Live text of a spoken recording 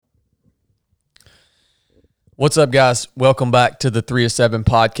What's up, guys? Welcome back to the 3 of 7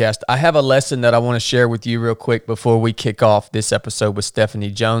 podcast. I have a lesson that I want to share with you real quick before we kick off this episode with Stephanie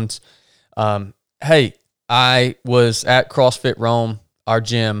Jones. Hey, I was at CrossFit Rome, our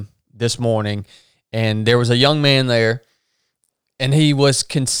gym, this morning, and there was a young man there, and he was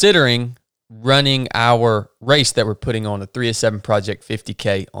considering running our race that we're putting on, the 3 of 7 Project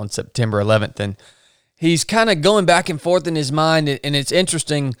 50K on September 11th. And he's kind of going back and forth in his mind, and it's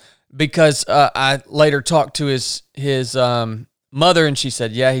interesting because I later talked to his mother, and she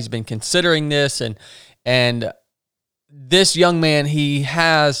said, yeah, he's been considering this, and this young man,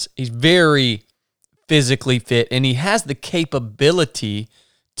 he's very physically fit, and he has the capability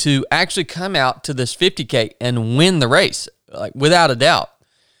to actually come out to this 50K and win the race, like without a doubt.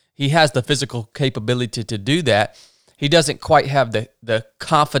 He has the physical capability to do that. He doesn't quite have the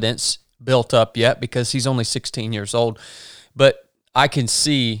confidence built up yet because he's only 16 years old, but I can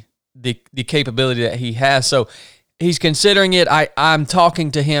see the capability that he has. So he's considering it. I'm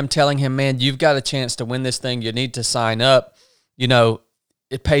talking to him, telling him, man, you've got a chance to win this thing. You need to sign up. You know,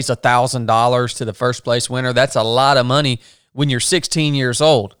 it pays $1,000 to the first place winner. That's a lot of money when you're 16 years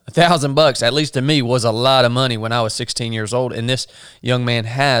old. $1,000, at least to me, was a lot of money when I was 16 years old. And this young man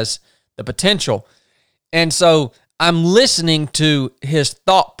has the potential. And so I'm listening to his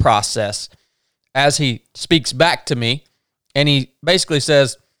thought process as he speaks back to me. And he basically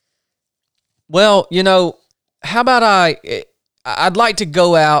says, well, you know, how about I'd like to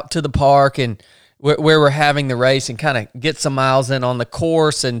go out to the park and where we're having the race and kind of get some miles in on the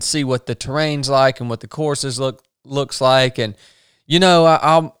course and see what the terrain's like and what the courses looks like. And, you know,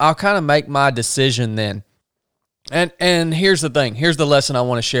 I'll kind of make my decision then. And here's the thing. Here's the lesson I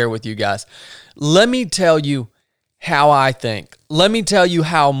want to share with you guys. Let me tell you how I think. Let me tell you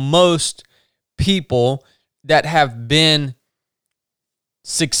how most people that have been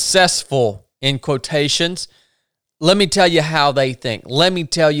successful, in quotations, let me tell you how they think. Let me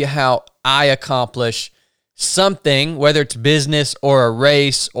tell you how I accomplish something, whether it's business or a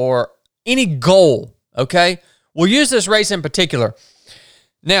race or any goal, okay? We'll use this race in particular.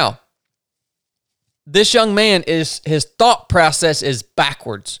 Now, this young man, his thought process is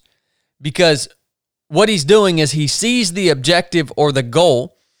backwards because what he's doing is he sees the objective or the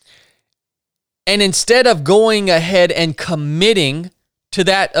goal, and instead of going ahead and committing to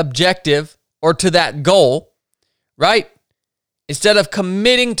that objective or to that goal, right? Instead of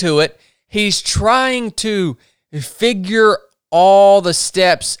committing to it, he's trying to figure all the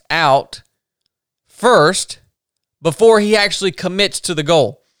steps out first before he actually commits to the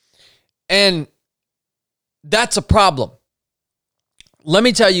goal. And that's a problem. Let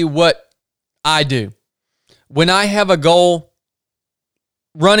me tell you what I do. When I have a goal,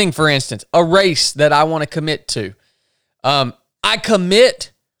 running, for instance, a race that I want to commit to, I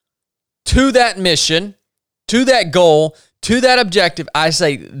commit to that mission, to that goal, to that objective. I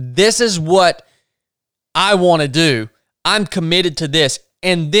say, this is what I want to do. I'm committed to this.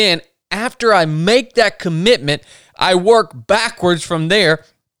 And then after I make that commitment, I work backwards from there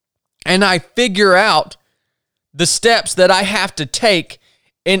and I figure out the steps that I have to take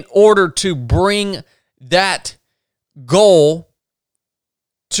in order to bring that goal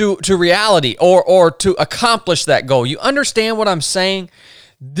to reality or to accomplish that goal. You understand what I'm saying?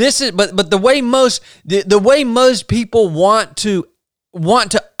 This is but the way most people want to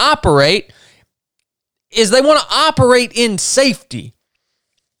operate is they want to operate in safety.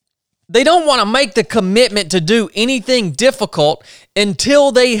 They don't want to make the commitment to do anything difficult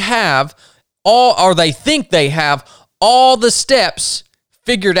until they have they think they have all the steps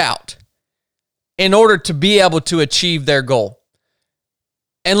figured out in order to be able to achieve their goal.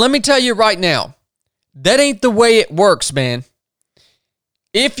 And let me tell you right now, that ain't the way it works, man.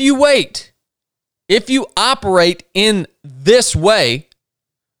 If you wait, if you operate in this way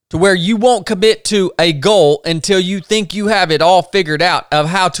to where you won't commit to a goal until you think you have it all figured out of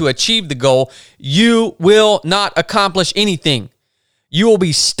how to achieve the goal, you will not accomplish anything. You will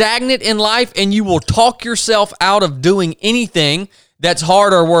be stagnant in life and you will talk yourself out of doing anything that's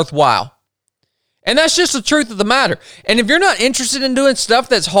hard or worthwhile. And that's just the truth of the matter. And if you're not interested in doing stuff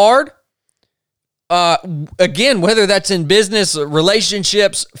that's hard, again, whether that's in business,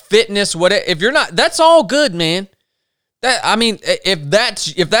 relationships, fitness, whatever, if you're not, that's all good, man. If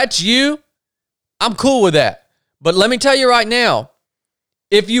that's you, I'm cool with that. But let me tell you right now,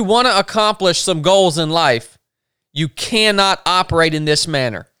 if you want to accomplish some goals in life, you cannot operate in this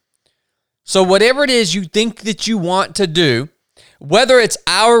manner. So whatever it is you think that you want to do, whether it's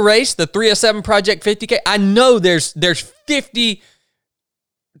our race, the 3 of 7 Project 50K, I know there's 50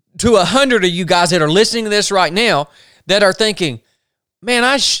 to 100 of you guys that are listening to this right now that are thinking, man,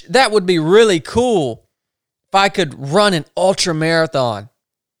 that would be really cool if I could run an ultra marathon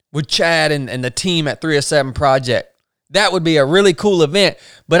with Chad and the team at 307 Project. That would be a really cool event,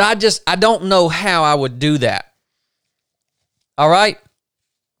 but I don't know how I would do that. All right?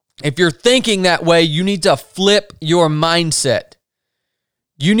 If you're thinking that way, you need to flip your mindset.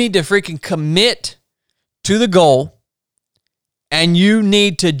 You need to freaking commit to the goal, and you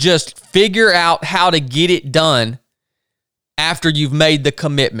need to just figure out how to get it done after you've made the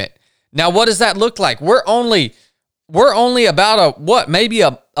commitment. Now, what does that look like? We're only about maybe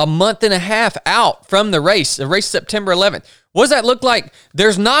a month and a half out from the race September 11th. What does that look like?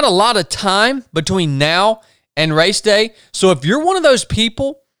 There's not a lot of time between now and race day. So if you're one of those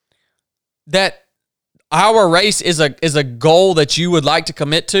people that our race is a goal that you would like to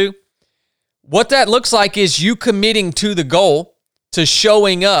commit to, what that looks like is you committing to the goal, to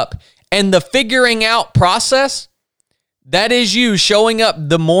showing up, and the figuring out process, that is you showing up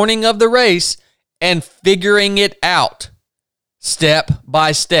the morning of the race and figuring it out step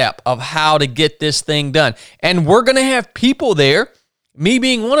by step of how to get this thing done. And we're going to have people there, me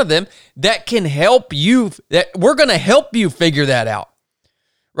being one of them, that can help you, that we're going to help you figure that out.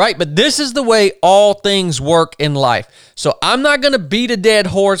 Right? But this is the way all things work in life. So I'm not going to beat a dead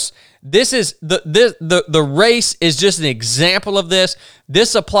horse. This is the race is just an example of this.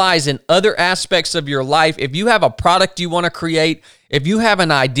 This applies in other aspects of your life. If you have a product you want to create, if you have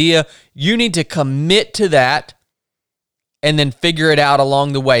an idea, you need to commit to that and then figure it out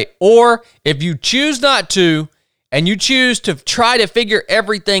along the way. Or if you choose not to, and you choose to try to figure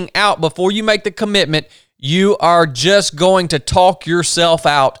everything out before you make the commitment, you are just going to talk yourself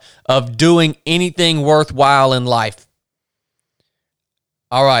out of doing anything worthwhile in life.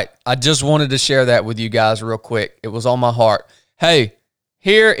 All right, I just wanted to share that with you guys real quick. It was on my heart. Hey,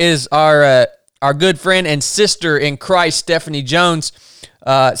 here is our good friend and sister in Christ, Stephanie Jones.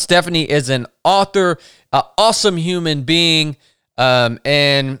 Stephanie is an author, an awesome human being,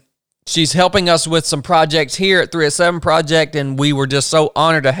 and she's helping us with some projects here at 307 Project, and we were just so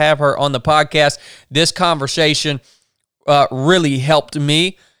honored to have her on the podcast. This conversation really helped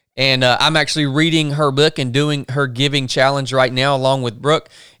me, and I'm actually reading her book and doing her giving challenge right now along with Brooke,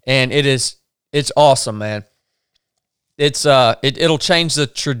 and it's awesome, man. It'll change the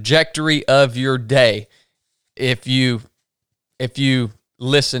trajectory of your day if you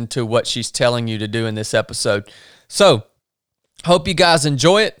listen to what she's telling you to do in this episode. So, hope you guys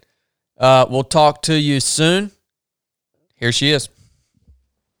enjoy it. We'll talk to you soon. Here she is.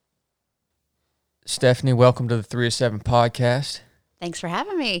 Stephanie, welcome to the 307 Podcast. Thanks for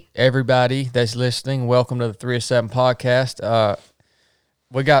having me. Everybody that's listening, welcome to the 307 Podcast.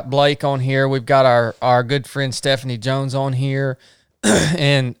 We got Blake on here. We've got our good friend Stephanie Jones on here.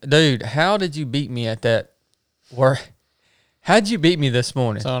 And, dude, how did you beat me at that work? How'd you beat me this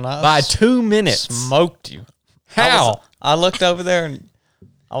morning? So by 2 minutes. Smoked you. How? I looked over there and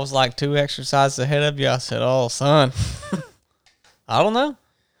I was like 2 exercises ahead of you. I said, "Oh, son." I don't know.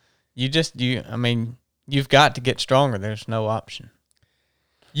 You've got to get stronger. There's no option.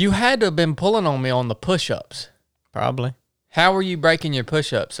 You had to have been pulling on me on the push-ups. Probably. How were you breaking your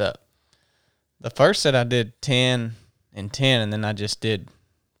push-ups up? The first set I did 10 and 10, and then I just did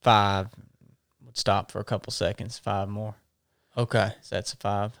 5. Would stop for a couple seconds, 5 more. Okay. Sets of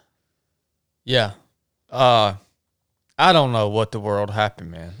 5. Yeah. I don't know what the world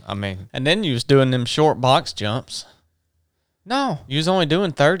happened, man. I mean. And then you was doing them short box jumps. No. You was only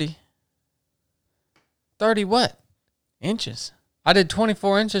doing 30. 30 what? Inches. I did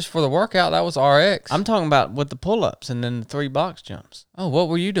 24 inches for the workout. That was RX. I'm talking about with the pull-ups and then the 3 box jumps. Oh, what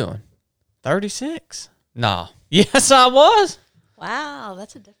were you doing? 36. Nah. Yes, I was. Wow,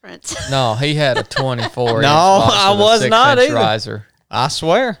 that's a difference. No, he had a 24 No, I was not either. Riser. I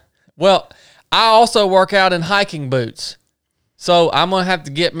swear. Well, I also work out in hiking boots. So I'm going to have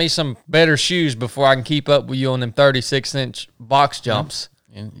to get me some better shoes before I can keep up with you on them 36-inch box jumps.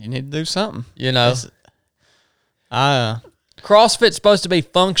 You need to do something. You know. CrossFit's supposed to be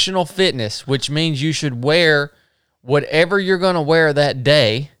functional fitness, which means you should wear whatever you're going to wear that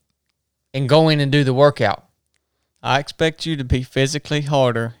day and go in and do the workout. I expect you to be physically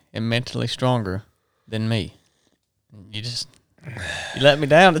harder and mentally stronger than me. You let me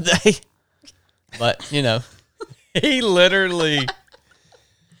down today. But, you know. He literally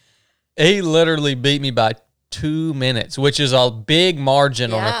beat me by 2 minutes, which is a big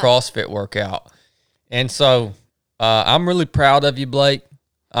margin on a CrossFit workout. And so I'm really proud of you, Blake.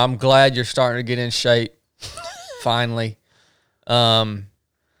 I'm glad you're starting to get in shape finally. And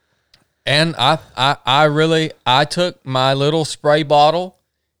I took my little spray bottle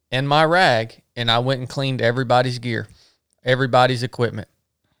and my rag and I went and cleaned everybody's gear, everybody's equipment.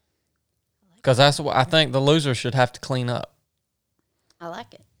 Because that's what I think the loser should have to clean up. I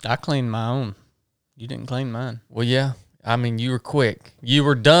like it. I cleaned my own. You didn't clean mine. Well, yeah. I mean, you were quick. You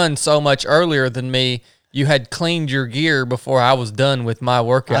were done so much earlier than me. You had cleaned your gear before I was done with my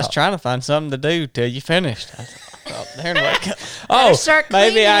workout. I was trying to find something to do till you finished. I thought, there and wake up. Oh, Start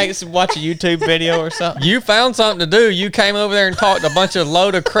Maybe I cleaning. should watch a YouTube video or something. you found something to do. You came over there and talked a bunch of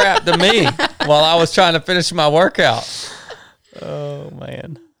load of crap to me while I was trying to finish my workout. Oh,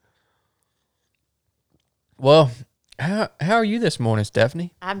 man. Well, how are you this morning,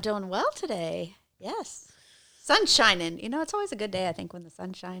 Stephanie? I'm doing well today. Yes. Sun's shining. You know, it's always a good day, I think, when the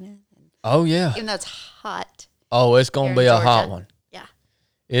sun's shining. And Oh, yeah. even though it's hot. Oh, it's going Here to in be a hot Georgia. one. Yeah.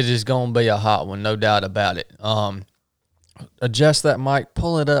 It is going to be a hot one, no doubt about it. Adjust that mic,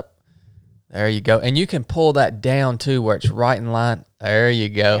 pull it up. There you go. And you can pull that down too where it's right in line. There you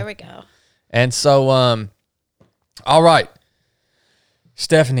go. There we go. And so, all right,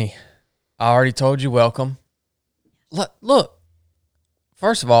 Stephanie, I already told you welcome. Look,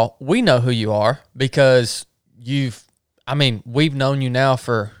 first of all, we know who you are because we've known you now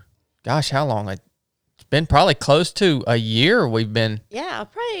for, gosh, how long? It's been probably close to a year we've been. Yeah,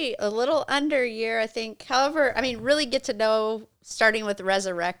 probably a little under a year, I think. However, I mean, really get to know starting with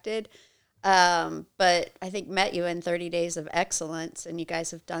Resurrected. But I think met you in 30 Days of Excellence, and you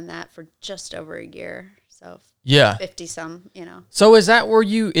guys have done that for just over a year. So Yeah. 50 some, you know. So is that where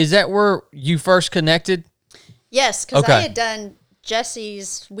you first connected? Yes, because Okay. I had done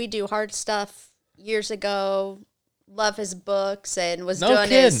Jesse's We Do Hard Stuff years ago. Love his books and was No doing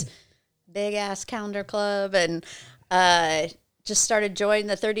his kidding. big ass calendar club, and just started joining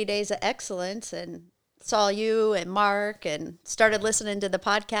the 30 Days of Excellence and saw you and Mark and started listening to the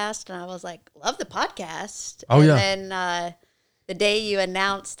podcast, and I was like, love the podcast. Oh, and yeah. then the day you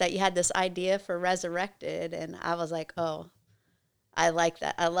announced that you had this idea for Resurrected, and I was like, oh, I like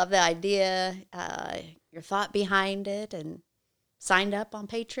that. I love the idea, your thought behind it, and signed up on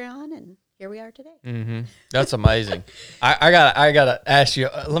Patreon, and here we are today. Mm-hmm. That's amazing. I gotta ask you.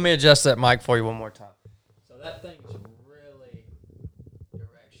 Let me adjust that mic for you one more time. So that thing's really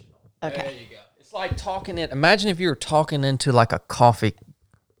directional. Okay. There you go. It's like talking in. Imagine if you were talking into like a coffee.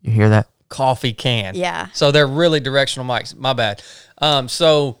 You hear that? Coffee can. Yeah. So they're really directional mics. My bad.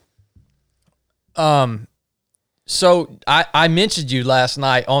 So I mentioned you last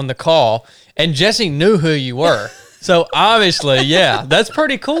night on the call, and Jesse knew who you were. So obviously, yeah, that's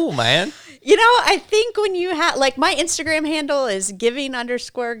pretty cool, man. You know, I think when you have, like, my Instagram handle is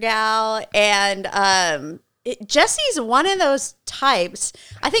giving_gal, and Jesse's one of those types.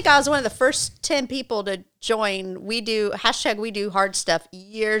 I think I was one of the first 10 people to join We Do Hard Stuff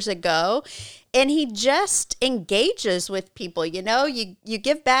years ago. And he just engages with people, you know, you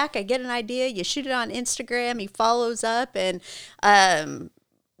give back, I get an idea, you shoot it on Instagram, he follows up, and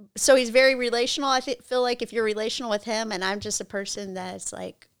so he's very relational. I feel like if you're relational with him, and I'm just a person that's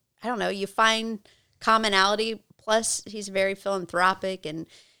like, I don't know, you find commonality. Plus, he's very philanthropic and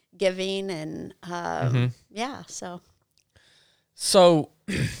giving, and yeah. So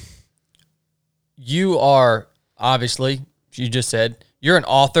You are obviously, you just said, you're an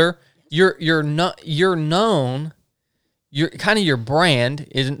author. You're known. Your brand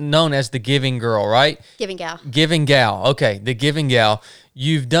is known as the Giving Girl, right? Giving gal. Giving Gal. Okay, the Giving Gal.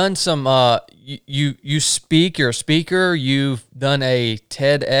 You've done some. You speak. You're a speaker. You've done a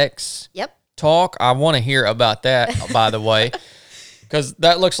TEDx Yep. talk. I want to hear about that, by the way, because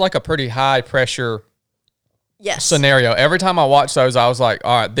that looks like a pretty high pressure Yes. scenario. Every time I watch those, I was like,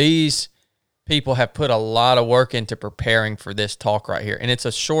 all right, these people have put a lot of work into preparing for this talk right here, and it's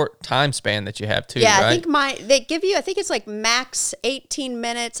a short time span that you have too. Yeah, right? I think they give you, I think it's like max 18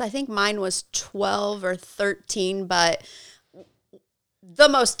 minutes. I think mine was 12 or 13, but the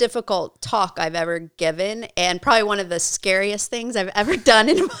most difficult talk I've ever given, and probably one of the scariest things I've ever done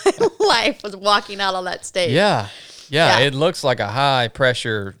in my life, was walking out on that stage. Yeah. Yeah. It looks like a high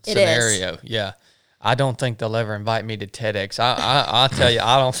pressure It scenario. Yeah. I don't think they'll ever invite me to TEDx. I'll tell you,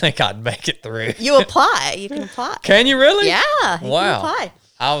 I don't think I'd make it through. You apply. You can apply. Can you really? Yeah. You Wow. can apply.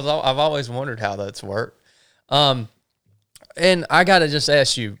 I've always wondered how that's worked. And I got to just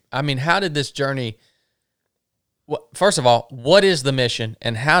ask you, I mean, how did this journey, first of all, what is the mission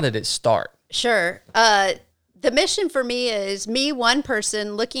and how did it start? Sure. The mission for me is me, one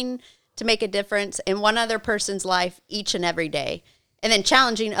person, looking to make a difference in one other person's life each and every day, and then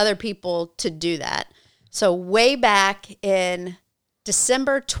challenging other people to do that. So way back in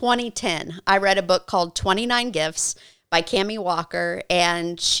December 2010, I read a book called 29 Gifts by Cammie Walker,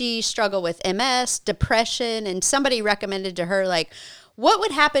 and she struggled with MS, depression, and somebody recommended to her, like, what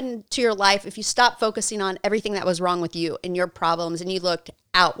would happen to your life if you stopped focusing on everything that was wrong with you and your problems and you looked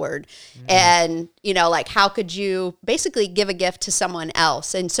outward? And, you know, like, how could you basically give a gift to someone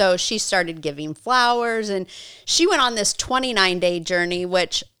else? And so she started giving flowers, and she went on this 29-day journey,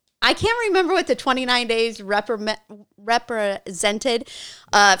 which I can't remember what the 29 days represented.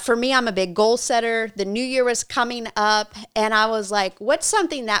 For me, I'm a big goal setter. The new year was coming up, and I was like, what's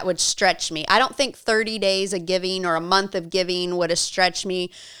something that would stretch me? I don't think 30 days of giving or a month of giving would have stretched me.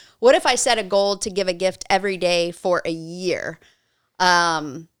 What if I set a goal to give a gift every day for a year?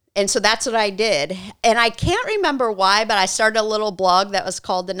 And so that's what I did. And I can't remember why, but I started a little blog that was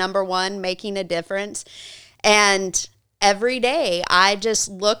called The Number One, Making a Difference. And every day I just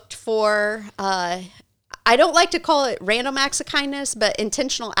looked for, I don't like to call it random acts of kindness, but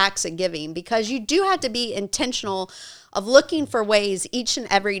intentional acts of giving, because you do have to be intentional of looking for ways each and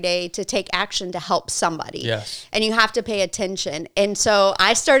every day to take action to help somebody. Yes. And you have to pay attention. And so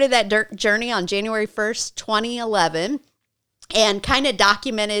I started that journey on January 1st, 2011, and kind of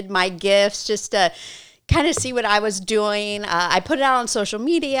documented my gifts just to kind of see what I was doing. I put it out on social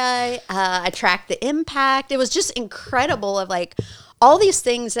media. I tracked the impact. It was just incredible of like all these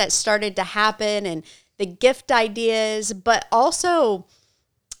things that started to happen and the gift ideas, but also,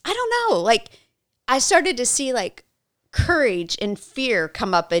 I don't know, like I started to see like courage and fear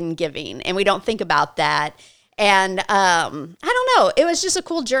come up in giving, and we don't think about that. And I don't know, it was just a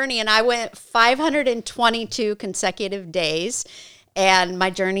cool journey. And I went 522 consecutive days. And my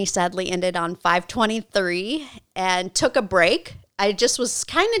journey sadly ended on 523 and took a break. I just was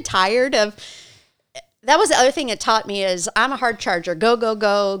kind of tired of, that was the other thing it taught me is I'm a hard charger. Go, go,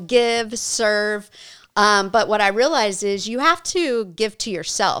 go, give, serve. But what I realized is you have to give to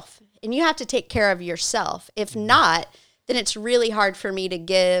yourself and you have to take care of yourself. If not, then it's really hard for me to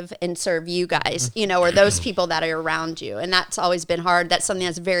give and serve you guys, you know, or those people that are around you. And that's always been hard. That's something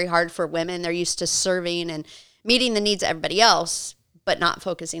that's very hard for women. They're used to serving and meeting the needs of everybody else, but not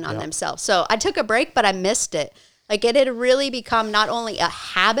focusing on themselves. So I took a break, but I missed it. Like it had really become not only a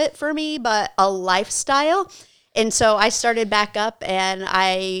habit for me, but a lifestyle. And so I started back up, and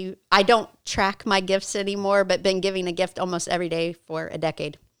I don't track my gifts anymore, but been giving a gift almost every day for a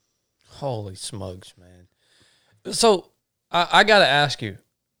decade. Holy smokes, man. So I got to ask you,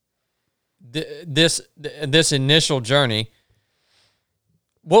 this initial journey,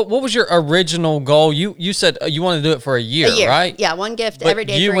 what was your original goal? You said you wanted to do it for a year, right? Yeah, one gift But every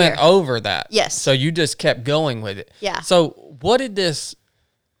day you for a year. went over that. Yes. So you just kept going with it. Yeah. So what did this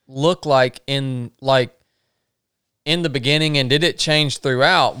look like in the beginning, and did it change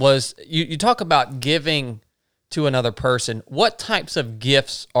throughout? Was you talk about giving to another person. What types of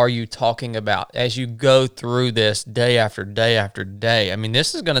gifts are you talking about as you go through this day after day after day? I mean,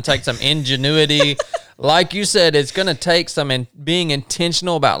 this is going to take some ingenuity. Like you said, it's going to take some being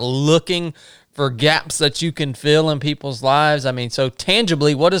intentional about looking for gaps that you can fill in people's lives. I mean, so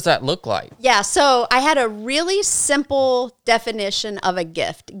tangibly, what does that look like? Yeah, so I had a really simple definition of a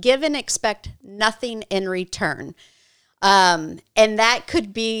gift. Give and expect nothing in return. And that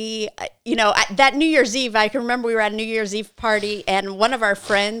could be, you know, that New Year's Eve, I can remember we were at a New Year's Eve party, and one of our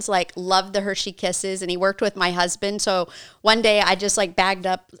friends like loved the Hershey Kisses, and he worked with my husband. So one day I just like bagged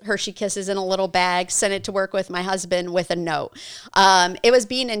up Hershey Kisses in a little bag, sent it to work with my husband with a note. It was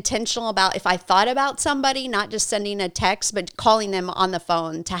being intentional about if I thought about somebody, not just sending a text, but calling them on the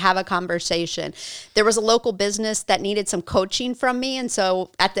phone to have a conversation. There was a local business that needed some coaching from me. And so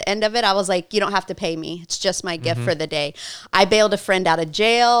at the end of it, I was like, you don't have to pay me. It's just my gift for the day. I bailed a friend out of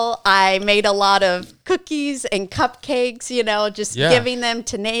jail. I made a lot of cookies and cupcakes, you know, just giving them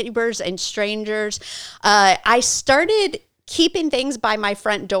to neighbors and strangers. I started keeping things by my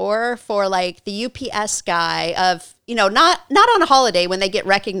front door for like the UPS guy of, you know, not on a holiday when they get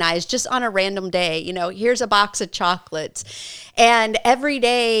recognized, just on a random day, you know, here's a box of chocolates. And every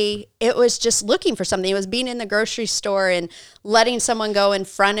day it was just looking for something. It was being in the grocery store and letting someone go in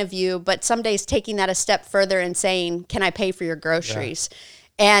front of you, but some days taking that a step further and saying, can I pay for your groceries?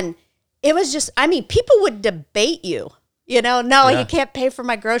 Yeah. And it was just, I mean, people would debate you. You know, no, you can't pay for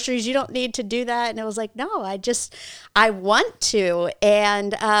my groceries. You don't need to do that. And it was like, no, I want to.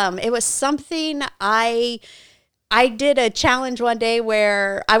 And it was something I did a challenge one day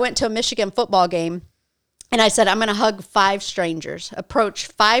where I went to a Michigan football game, and I said, I'm going to hug 5 strangers, approach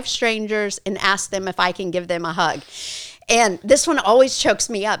 5 strangers and ask them if I can give them a hug. And this one always chokes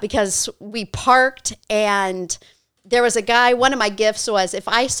me up because we parked, and there was a guy, one of my gifts was if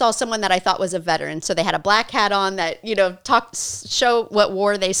I saw someone that I thought was a veteran, so they had a black hat on that, show what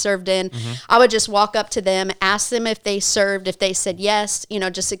war they served in, I would just walk up to them, ask them if they served. If they said yes,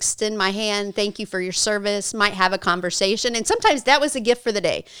 just extend my hand. Thank you for your service. Might have a conversation. And sometimes that was a gift for the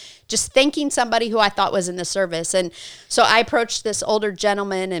day, just thanking somebody who I thought was in the service. And so I approached this older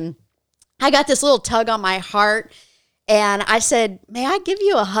gentleman and I got this little tug on my heart. And I said, may I give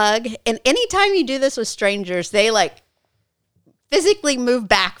you a hug? And anytime you do this with strangers, they physically move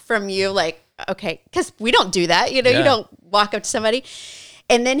back from you. Like, okay, because we don't do that. You don't walk up to somebody.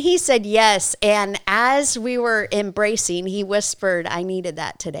 And then he said yes. And as we were embracing, he whispered, I needed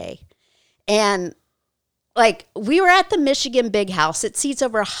that today. And we were at the Michigan Big House. It seats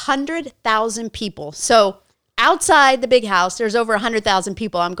over 100,000 people. So outside the big house, there's over 100,000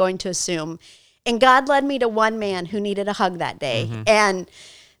 people, I'm going to assume. And God led me to one man who needed a hug that day. And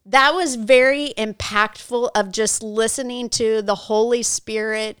that was very impactful of just listening to the Holy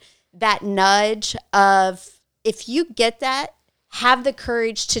Spirit, that nudge of, if you get that, have the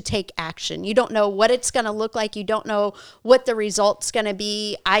courage to take action. You don't know what it's going to look like. You don't know what the result's going to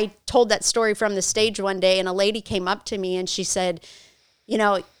be. I told that story from the stage one day, and a lady came up to me and she said,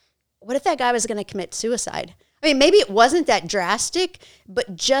 what if that guy was going to commit suicide? I mean, maybe it wasn't that drastic,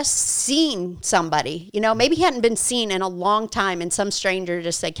 but just seeing somebody, maybe he hadn't been seen in a long time, and some stranger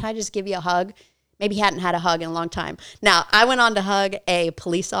just said, can I just give you a hug? Maybe he hadn't had a hug in a long time. Now, I went on to hug a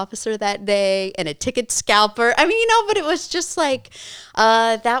police officer that day and a ticket scalper. I mean, but it was just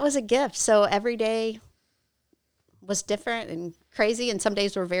that was a gift. So every day was different and crazy, and some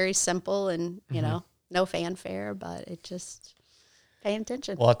days were very simple and, no fanfare, but it just... paying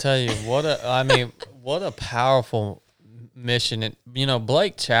attention. Well, I'll tell you what a powerful mission. And,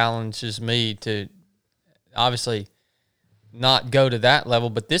 Blake challenges me to obviously not go to that level,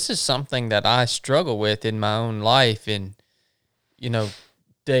 but this is something that I struggle with in my own life. And,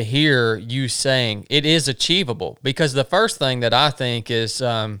 to hear you saying it is achievable, because the first thing that I think is,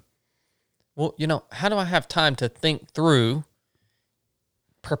 how do I have time to think through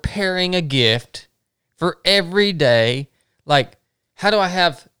preparing a gift for every day? How do I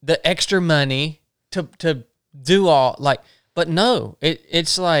have the extra money to do all but no,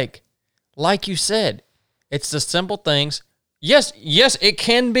 it's like you said, it's the simple things. Yes, it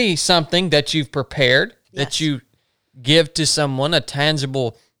can be something that you've prepared, that you give to someone, a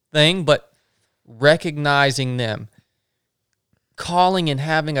tangible thing, but recognizing them, calling and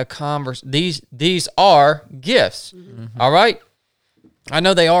having a conversation, these are gifts. All right? I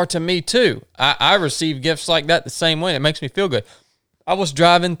know they are to me too. I receive gifts like that the same way. It makes me feel good. I was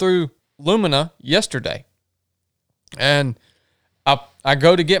driving through Lumina yesterday, and I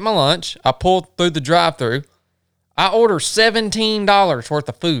go to get my lunch. I pull through the drive-thru. I order $17 worth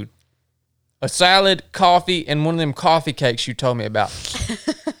of food, a salad, coffee, and one of them coffee cakes you told me about.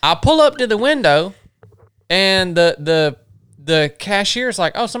 I pull up to the window, and the cashier's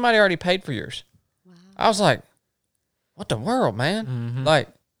like, "Oh, somebody already paid for yours." Wow. I was like, "What the world, man?"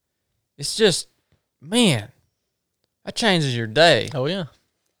 It's just, man. That changes your day. Oh, yeah.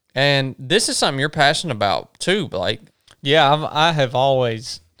 And this is something you're passionate about too, Blake. Yeah, I have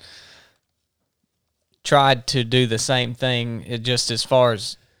always tried to do the same thing. It just as far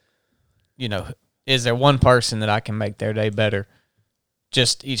as, is there one person that I can make their day better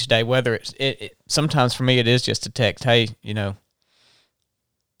just each day? Whether it sometimes for me it is just a text, hey,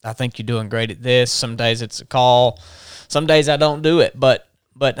 I think you're doing great at this. Some days it's a call. Some days I don't do it. But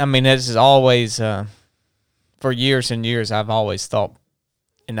I mean, this is always... for years and years, I've always thought,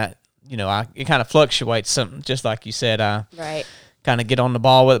 and that, it kind of fluctuates. Something just like you said, I kind of get on the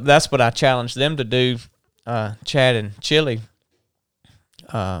ball with it. That's what I challenged them to do. Chad and Chili,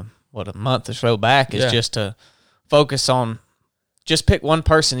 a month or so back, is just to focus on, just pick one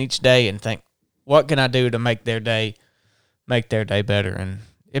person each day and think, what can I do to make their day better? And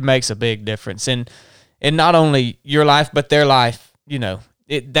it makes a big difference. And not only your life, but their life.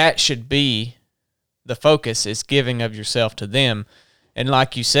 That should be. The focus is giving of yourself to them. And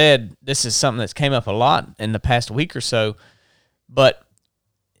like you said, this is something that's came up a lot in the past week or so. But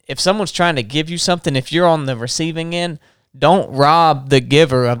if someone's trying to give you something, if you're on the receiving end, don't rob the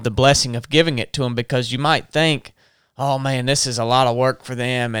giver of the blessing of giving it to them, because you might think, oh man, this is a lot of work for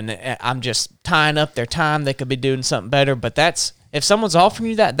them and I'm just tying up their time. They could be doing something better. But if someone's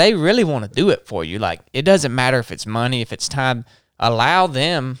offering you that, they really want to do it for you. It doesn't matter if it's money, if it's time, allow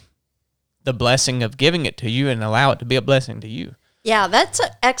them the blessing of giving it to you and allow it to be a blessing to you. Yeah, that's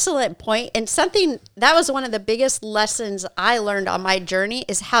an excellent point. And something that was one of the biggest lessons I learned on my journey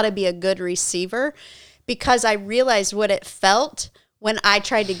is how to be a good receiver, because I realized what it felt when I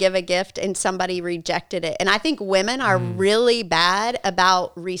tried to give a gift and somebody rejected it. And I think women are really bad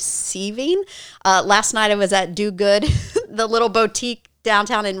about receiving. Last night I was at Do Good, the little boutique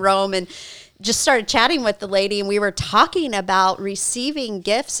downtown in Rome, and just started chatting with the lady, and we were talking about receiving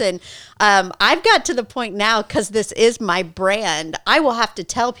gifts. And I've got to the point now, because this is my brand, I will have to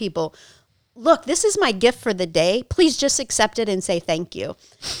tell people, look, this is my gift for the day. Please just accept it and say thank you.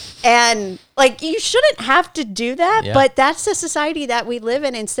 And like, you shouldn't have to do that, but that's the society that we live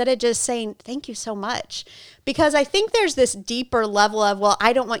in, instead of just saying thank you so much. Because I think there's this deeper level of, well,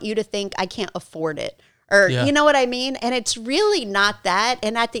 I don't want you to think I can't afford it. Or, you know what I mean? And it's really not that.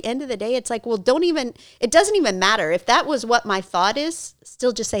 And at the end of the day, it's like, well, it doesn't even matter. If that was what my thought is,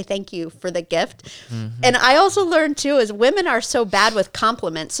 still just say thank you for the gift. And I also learned too, is women are so bad with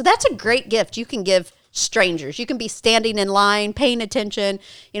compliments. So that's a great gift you can give strangers. You can be standing in line, paying attention,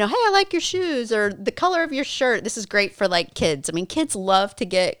 hey, I like your shoes, or the color of your shirt. This is great for like kids. I mean, kids love to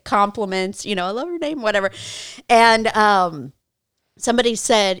get compliments, I love your name, whatever. And, somebody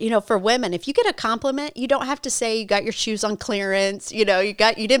said, for women, if you get a compliment, you don't have to say you got your shoes on clearance. You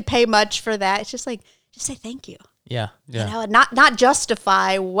didn't pay much for that. It's just like, just say thank you. Yeah. Not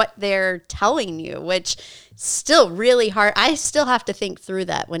justify what they're telling you, which is still really hard. I still have to think through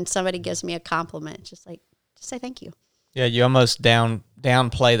that when somebody gives me a compliment. Just say thank you. Yeah, you almost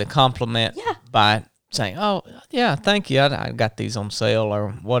downplay the compliment by saying, "Oh, yeah, thank you. I got these on sale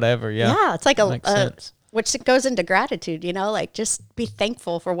or whatever." Yeah, it's like which goes into gratitude, like just be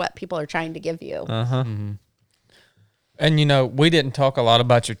thankful for what people are trying to give you. And we didn't talk a lot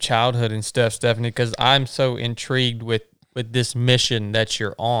about your childhood and stuff, Stephanie, because I'm so intrigued with this mission that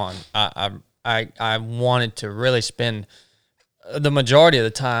you're on. I wanted to really spend the majority of the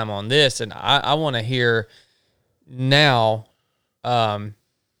time on this, and I want to hear now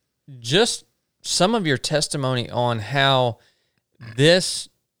just some of your testimony on how this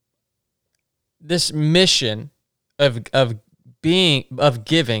mission of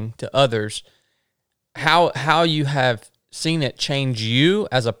giving to others, how you have seen it change you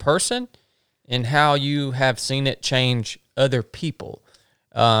as a person, and how you have seen it change other people,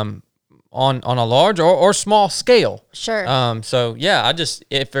 on a large or small scale. Sure. So yeah,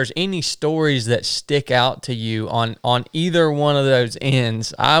 if there's any stories that stick out to you on either one of those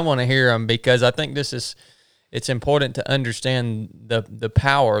ends, I want to hear them, because I think it's important to understand the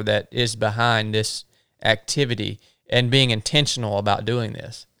power that is behind this activity and being intentional about doing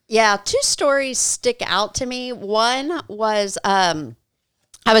this. Yeah, two stories stick out to me. One was I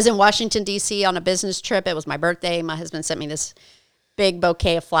was in Washington, D.C. on a business trip. It was my birthday. My husband sent me this big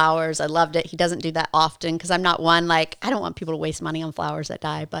bouquet of flowers. I loved it. He doesn't do that often, because I'm not one, I don't want people to waste money on flowers that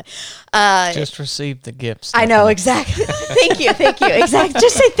die, but just receive the gifts. I know, exactly. Thank you. Exactly.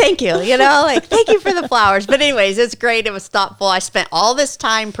 Just say thank you, thank you for the flowers. But anyways, it's great. It was thoughtful. I spent all this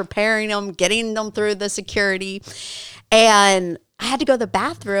time preparing them, getting them through the security, and I had to go to the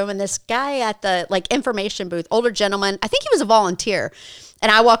bathroom, and this guy at the information booth, older gentleman, I think he was a volunteer.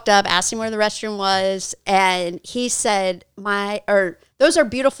 And I walked up, asked him where the restroom was, and he said, those are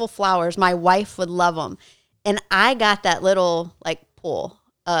beautiful flowers. My wife would love them. And I got that little pull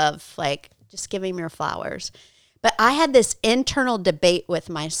of just give him your flowers. But I had this internal debate with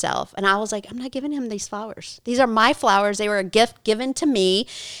myself, and I was like, I'm not giving him these flowers. These are my flowers. They were a gift given to me.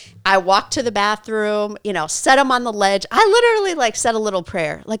 I walked to the bathroom, set them on the ledge. I literally said a little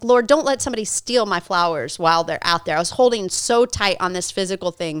prayer, Lord, don't let somebody steal my flowers while they're out there. I was holding so tight on this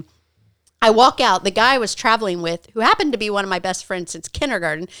physical thing. I walk out. The guy I was traveling with, who happened to be one of my best friends since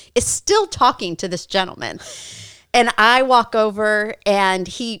kindergarten, is still talking to this gentleman. And I walk over, and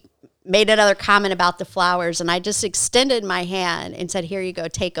he made another comment about the flowers, and I just extended my hand and said, here you go,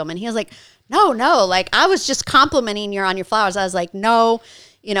 take them. And he was like, no, I was just complimenting you on your flowers. I was like, no,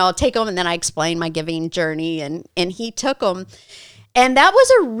 take them. And then I explained my giving journey, and he took them. And that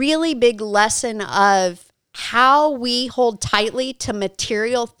was a really big lesson of how we hold tightly to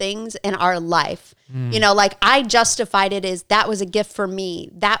material things in our life. I justified it as that was a gift for me.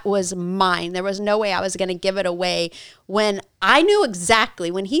 That was mine. There was no way I was going to give it away, when I knew exactly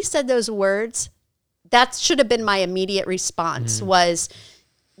when he said those words, that should have been my immediate response, was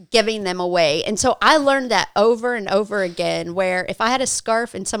giving them away. And so I learned that over and over again, where if I had a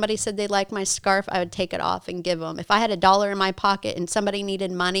scarf and somebody said they liked my scarf, I would take it off and give them. If I had $1 in my pocket and somebody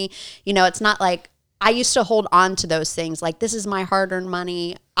needed money, it's not like I used to hold on to those things. This is my hard-earned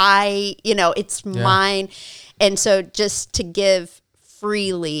money. It's mine. And so just to give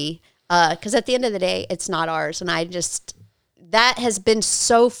freely, because at the end of the day, it's not ours. And that has been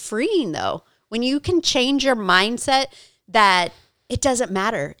so freeing, though. When you can change your mindset that it doesn't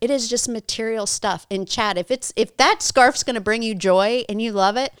matter. It is just material stuff. And Chad, if that scarf's going to bring you joy and you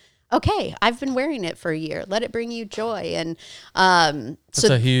love it, okay, I've been wearing it for a year. Let it bring you joy. And It's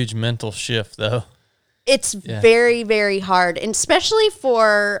a huge mental shift, though. it's very, very hard, and especially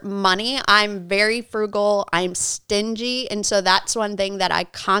for money. I'm very frugal. I'm stingy. And so that's one thing that I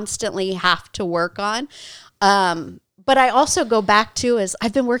constantly have to work on. But I also go back to is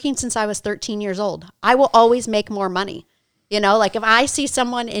I've been working since I was 13 years old. I will always make more money. You know, like if I see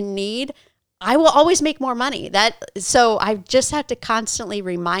someone in need, I will always make more money. So I just have to constantly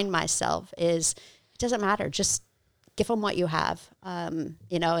remind myself is it doesn't matter. Just give them what you have.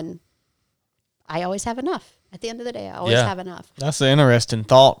 You know, and I always have enough. At the end of the day, I always have enough. That's an interesting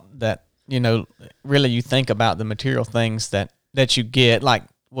thought that, you know, really you think about the material things that you get, like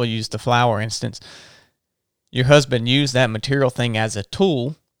we'll use the flower instance. Your husband used that material thing as a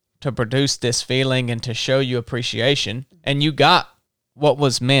tool to produce this feeling and to show you appreciation, and you got what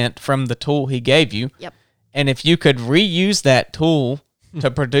was meant from the tool he gave you. Yep. And if you could reuse that tool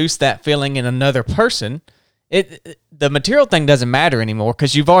to produce that feeling in another person, the material thing doesn't matter anymore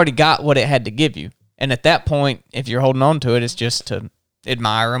because you've already got what it had to give you. And at that point, if you're holding on to it, it's just to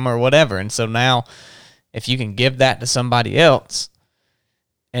admire them or whatever. And so now, if you can give that to somebody else,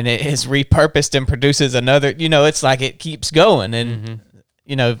 and it is repurposed and produces another, you know, it's like it keeps going. And,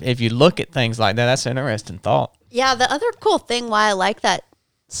 you know, if you look at things like that, that's an interesting thought. Yeah, the other cool thing why I like that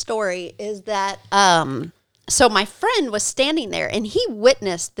story is that so my friend was standing there and he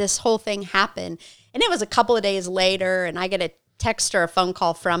witnessed this whole thing happen. And it was a couple of days later, and I get a text or a phone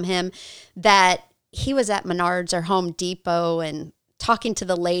call from him that he was at Menards or Home Depot and talking to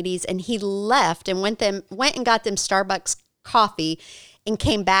the ladies, and he left and went and got them Starbucks coffee and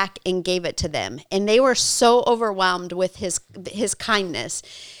came back and gave it to them. And they were so overwhelmed with his kindness.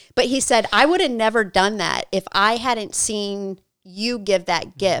 But he said, I would have never done that if I hadn't seen you give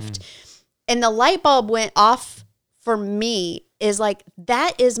that gift. And the light bulb went off for me is like,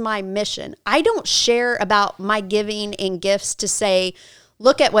 that is my mission. I don't share about my giving and gifts to say,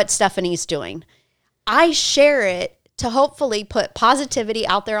 look at what Stephanie's doing. I share it to hopefully put positivity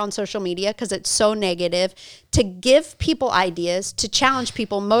out there on social media because it's so negative, to give people ideas, to challenge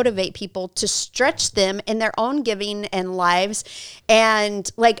people, motivate people, to stretch them in their own giving and lives. And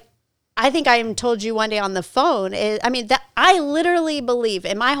like, I think I even told you one day on the phone, that I literally believe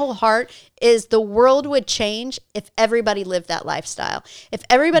in my whole heart is the world would change if everybody lived that lifestyle. If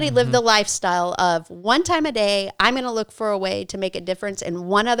everybody lived the lifestyle of one time a day, I'm going to look for a way to make a difference in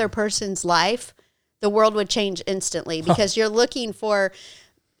one other person's life, the world would change instantly because you're looking for,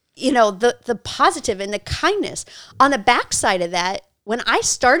 you know, the positive and the kindness. On the backside of that, when I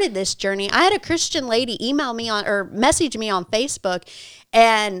started this journey, I had a Christian lady email me message me on Facebook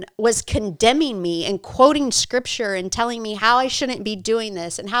and was condemning me and quoting scripture and telling me how I shouldn't be doing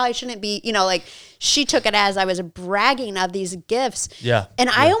this and how I shouldn't be, you know, like she took it as I was bragging of these gifts. Yeah. And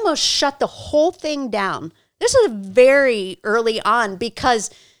I almost shut the whole thing down. This was very early on because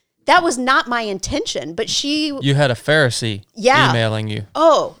that was not my intention, but you had a Pharisee emailing you.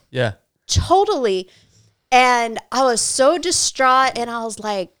 Oh, yeah, totally. And I was so distraught, and I was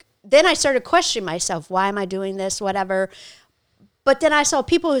like, then I started questioning myself, why am I doing this, whatever. But then I saw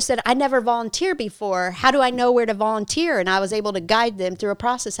people who said, I never volunteered before. How do I know where to volunteer? And I was able to guide them through a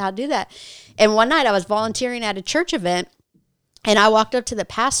process how to do that. And one night I was volunteering at a church event, and I walked up to the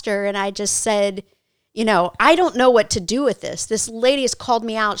pastor, and I just said, you know, I don't know what to do with this. This lady has called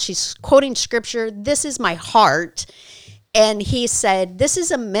me out. She's quoting scripture. This is my heart. And he said, this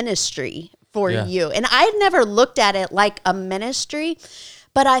is a ministry for you. And I've never looked at it like a ministry,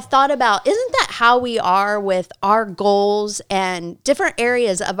 but I thought about, isn't that how we are with our goals and different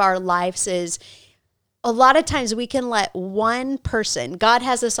areas of our lives is a lot of times we can let one person, God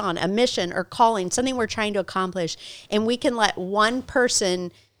has us on a mission or calling, something we're trying to accomplish, and we can let one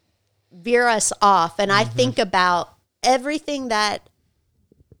person veer us off. And I think about everything that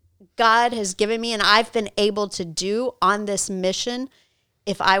God has given me and I've been able to do on this mission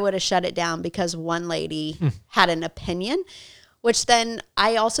if I would have shut it down because one lady had an opinion, which then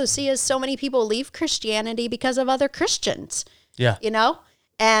I also see as so many people leave Christianity because of other Christians. Yeah. You know?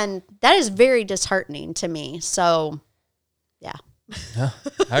 And that is very disheartening to me. So, yeah. Yeah,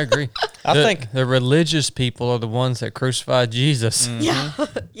 I agree. I think the religious people are the ones that crucified Jesus. Yeah.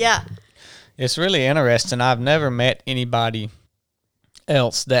 Yeah. It's really interesting. I've never met anybody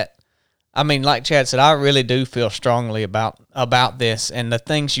else that, I mean, like Chad said, I really do feel strongly about this, and the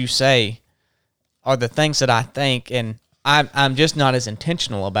things you say are the things that I think, and I'm just not as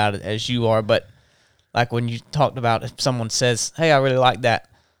intentional about it as you are. But like when you talked about if someone says, "Hey, I really like that,"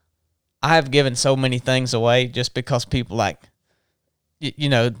 I have given so many things away just because people like you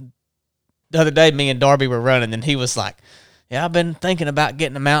know, the other day me and Darby were running, and he was like, yeah, I've been thinking about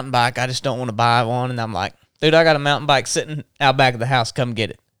getting a mountain bike. I just don't want to buy one. And I'm like, dude, I got a mountain bike sitting out back of the house. Come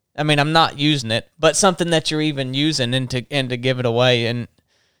get it. I mean, I'm not using it, but something that you're even using and to give it away. And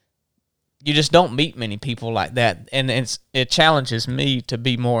you just don't meet many people like that. And it challenges me to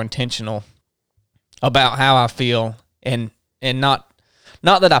be more intentional about how I feel, and not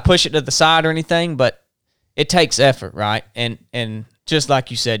that I push it to the side or anything, but it takes effort, right? And just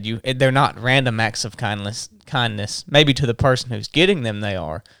like you said, they're not random acts of kindness. Maybe to the person who's getting them they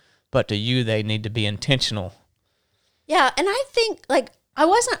are, but to you they need to be intentional. Yeah, and I think, like, I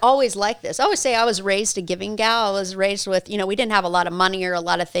wasn't always like this. I always say I was raised a giving gal. I was raised with, we didn't have a lot of money or a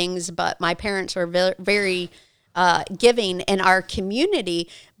lot of things, but my parents were very, very giving in our community.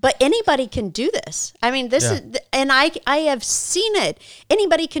 But anybody can do this. I mean, this is, and I have seen it.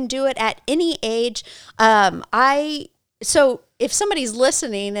 Anybody can do it at any age. So if somebody's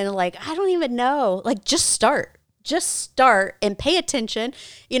listening and like, I don't even know, like, just start and pay attention.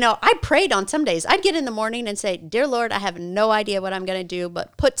 I prayed on some days. I'd get in the morning and say, dear Lord, I have no idea what I'm going to do,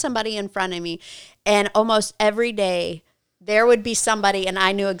 but put somebody in front of me. And almost every day there would be somebody, and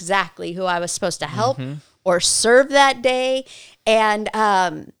I knew exactly who I was supposed to help or serve that day. And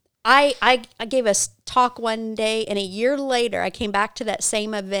I gave a talk one day, and a year later I came back to that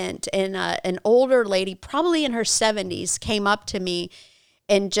same event, and an older lady, probably in her 70s, came up to me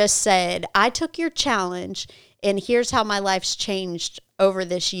and just said, I took your challenge, and here's how my life's changed over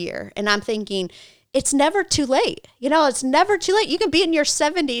this year. And I'm thinking, it's never too late. It's never too late. You can be in your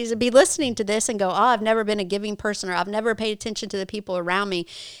 70s and be listening to this and go, I've never been a giving person, or I've never paid attention to the people around me.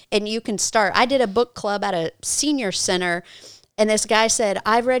 And you can start. I did a book club at a senior center, and this guy said,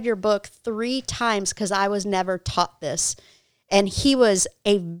 I've read your book 3 times because I was never taught this. And he was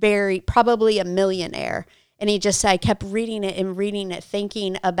probably a millionaire. And he just said, I kept reading it,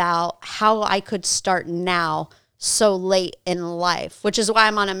 thinking about how I could start now so late in life, which is why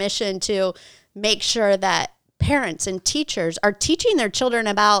I'm on a mission to make sure that parents and teachers are teaching their children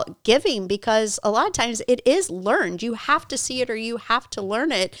about giving, because a lot of times it is learned. You have to see it or you have to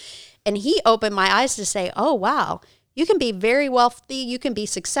learn it. And he opened my eyes to say, oh, wow, you can be very wealthy. You can be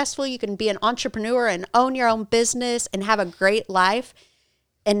successful. You can be an entrepreneur and own your own business and have a great life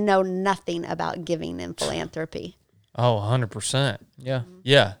and know nothing about giving and philanthropy. Oh, 100%. Yeah.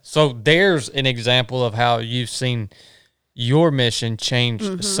 Yeah. So there's an example of how you've seen your mission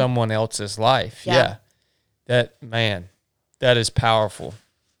change someone else's life. Yeah. That is powerful.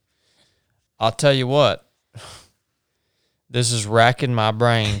 I'll tell you what, this is racking my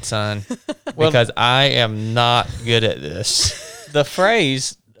brain, son, because I am not good at this. The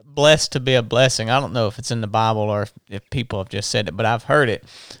phrase blessed to be a blessing, I don't know if it's in the Bible or if people have just said it, but I've heard it.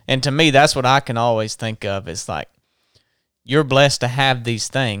 And to me, that's what I can always think of. It's like, you're blessed to have these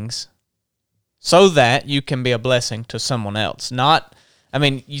things so that you can be a blessing to someone else.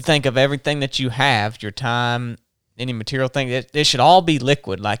 You think of everything that you have, your time, any material thing, it should all be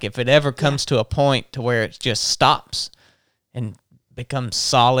liquid. Like, if it ever comes to a point to where it just stops and becomes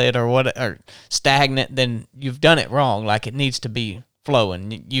solid or stagnant, then you've done it wrong. Like, it needs to be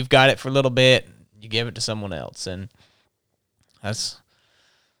flowing. You've got it for a little bit, you give it to someone else. And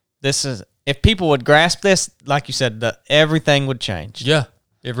if people would grasp this, like you said, everything would change. Yeah,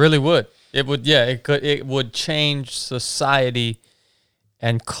 it really would. It would. Yeah, it would change society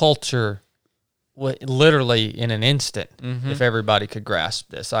and culture literally in an instant if everybody could grasp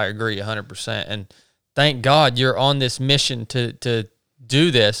this. I agree 100%. And thank God you're on this mission to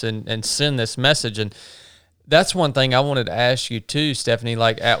do this and send this message. And that's one thing I wanted to ask you too, Stephanie.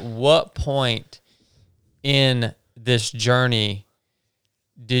 Like, at what point in this journey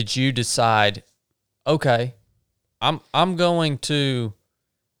did you decide, okay, I'm going to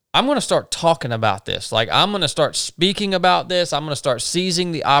start talking about this. Like, I'm going to start speaking about this. I'm going to start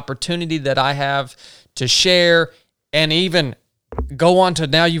seizing the opportunity that I have to share, and even go on to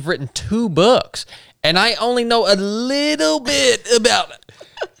now you've written 2 books, and I only know a little bit about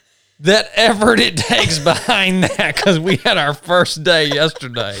that effort it takes behind that, because we had our first day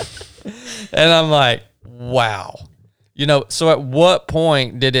yesterday. And I'm like, wow. So at what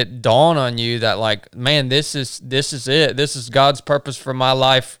point did it dawn on you that, like, man, this is it. This is God's purpose for my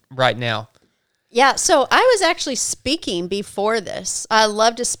life right now? Yeah, so I was actually speaking before this. I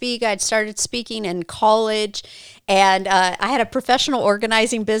love to speak. I'd started speaking in college, and I had a professional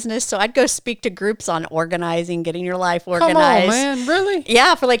organizing business, so I'd go speak to groups on organizing, getting your life organized. Come on, man, really?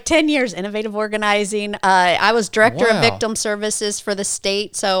 Yeah, for like 10 years, innovative organizing. I was director of Wow. victim services for the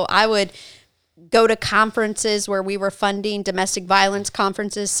state, so I would go to conferences where we were funding domestic violence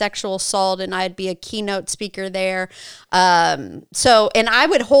conferences, sexual assault, and I'd be a keynote speaker there. And I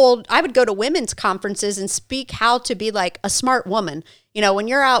would go to women's conferences and speak how to be like a smart woman. You know, when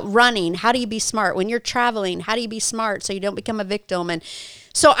you're out running, how do you be smart? When you're traveling, how do you be smart so you don't become a victim? And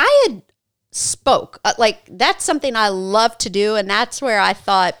so I had spoke, like that's something I love to do. And that's where I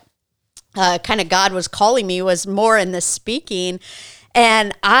thought kind of God was calling me, was more in the speaking.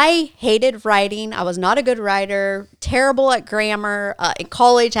 And I hated writing. I was not a good writer, terrible at grammar. In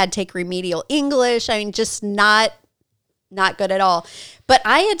college, I had to take remedial English. I mean, just not good at all. But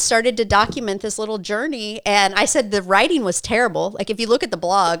I had started to document this little journey, and I said the writing was terrible. Like if you look at the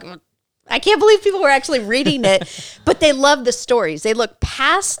blog, I can't believe people were actually reading it, but they love the stories. They look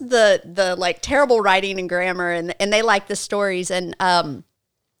past the like terrible writing and grammar, and they like the stories. And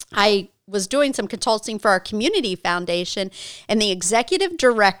I was doing some consulting for our community foundation, and the executive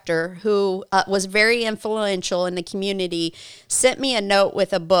director, who was very influential in the community, sent me a note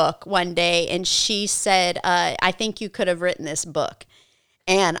with a book one day, and she said, I think you could have written this book.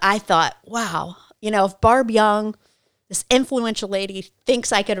 And I thought, wow, you know, if Barb Young, this influential lady,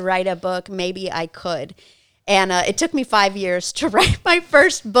 thinks I could write a book, maybe I could. And it took me 5 years to write my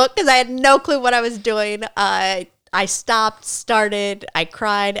first book because I had no clue what I was doing. I stopped, started, I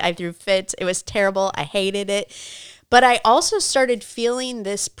cried, I threw fits. It was terrible. I hated it. But I also started feeling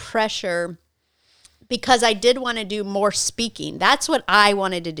this pressure because I did want to do more speaking. That's what I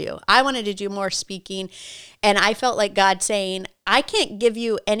wanted to do. I wanted to do more speaking. And I felt like God saying, I can't give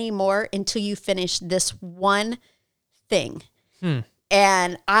you any more until you finish this one thing.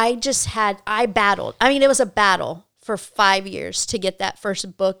 And I battled. I mean, it was a battle for 5 years to get that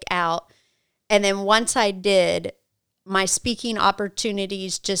first book out. And then once I did, my speaking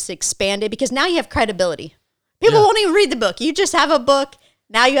opportunities just expanded because now you have credibility. People won't even read the book. You just have a book.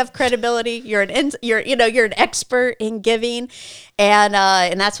 Now you have credibility. You're an expert in giving, and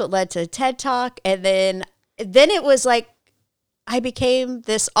that's what led to TED Talk. And then it was like I became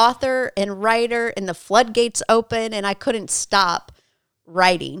this author and writer, and the floodgates open, and I couldn't stop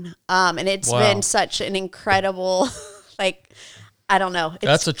writing. And it's been such an incredible, like, I don't know.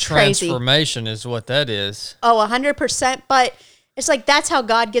 That's a crazy. transformation is what that is. Oh, 100%. But it's like, that's how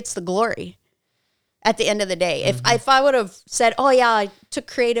God gets the glory at the end of the day. If I would have said, oh yeah, I took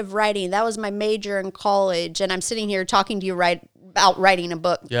creative writing, that was my major in college, and I'm sitting here talking to you about writing a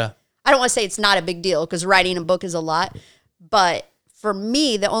book. Yeah. I don't want to say it's not a big deal because writing a book is a lot. But for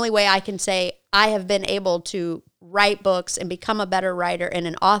me, the only way I can say I have been able to write books and become a better writer and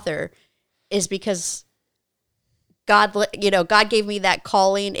an author is because God gave me that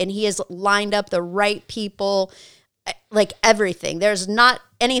calling, and He has lined up the right people, like everything. There's not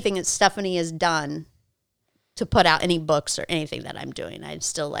anything that Stephanie has done to put out any books or anything that I'm doing. I'm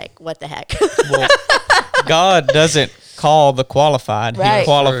still like, what the heck? Well, God doesn't call the qualified. Right. He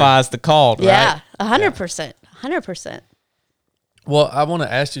qualifies the called, Yeah, right? 100%. 100%. Well, I want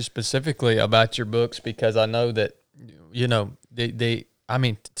to ask you specifically about your books because I know that, you know, I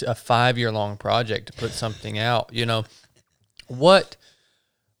mean, a 5-year long project to put something out, you know, what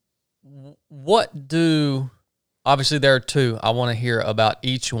do, obviously there are two, I want to hear about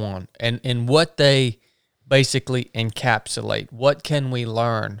each one and what they basically encapsulate. What can we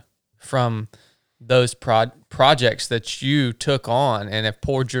learn from those projects that you took on and have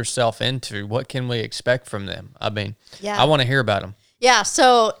poured yourself into? What can we expect from them? I mean, I want to hear about them. Yeah,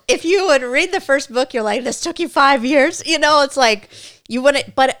 so if you would read the first book, you're like, this took you 5 years. You know, it's like you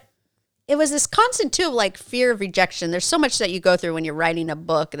wouldn't, but it was this constant too of like fear of rejection. There's so much that you go through when you're writing a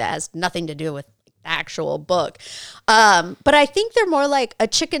book that has nothing to do with the actual book. But I think they're more like a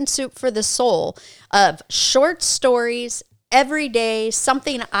chicken soup for the soul of short stories, every day,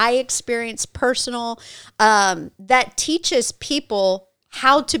 something I experience personal, that teaches people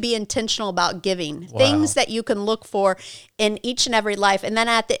how to be intentional about giving, things that you can look for in each and every life. And then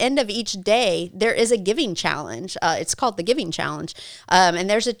at the end of each day, there is a giving challenge. It's called the Giving Challenge. And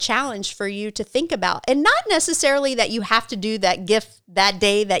there's a challenge for you to think about. And not necessarily that you have to do that gift that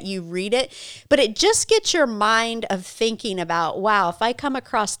day that you read it, but it just gets your mind of thinking about, wow, if I come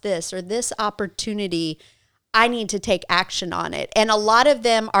across this or this opportunity, I need to take action on it. And a lot of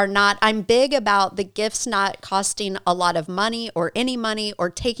them are not, I'm big about the gifts not costing a lot of money or any money or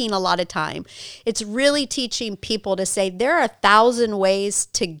taking a lot of time. It's really teaching people to say there are 1,000 ways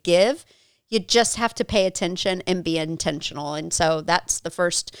to give. You just have to pay attention and be intentional. And so that's the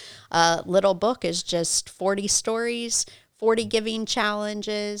first little book is just 40 stories, 40 giving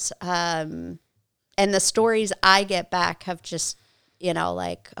challenges. And the stories I get back have just you know,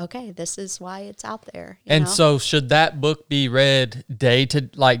 like, okay, this is why it's out there. And know? so should that book be read day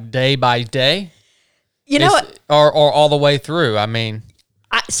by day? You know, or all the way through? I mean,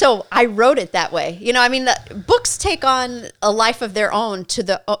 so I wrote it that way. You know, I mean, the books take on a life of their own to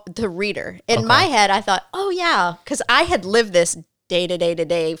the reader. In my head, I thought, oh yeah, because I had lived this day to day to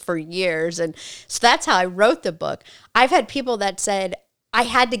day for years, and so that's how I wrote the book. I've had people that said I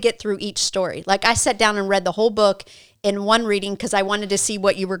had to get through each story. Like I sat down and read the whole book in one reading because I wanted to see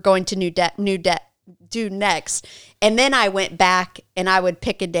what you were going to do next. And then I went back and I would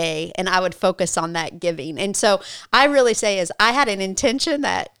pick a day and I would focus on that giving. And so I really say is I had an intention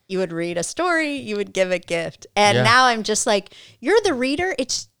that you would read a story, you would give a gift. And now I'm just like, you're the reader.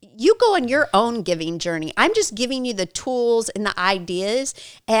 It's you go on your own giving journey. I'm just giving you the tools and the ideas,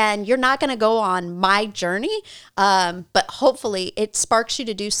 and you're not going to go on my journey. But hopefully it sparks you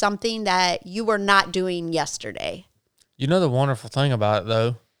to do something that you were not doing yesterday. You know, the wonderful thing about it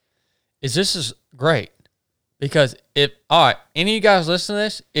though, is this is great because all right, any of you guys listen to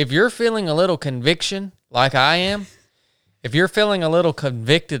this, if you're feeling a little conviction like I am, if you're feeling a little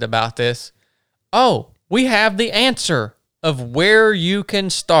convicted about this, we have the answer of where you can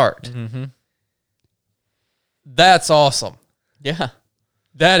start. Mm-hmm. That's awesome. Yeah.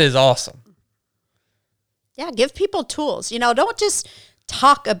 That is awesome. Yeah, give people tools. You know, don't just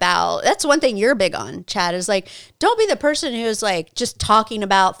talk about, that's one thing you're big on, Chad, is like, don't be the person who's like just talking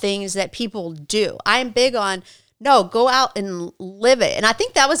about things that people do. I'm big on, no, go out and live it. And I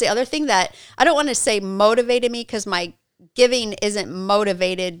think that was the other thing that I don't want to say motivated me, because my giving isn't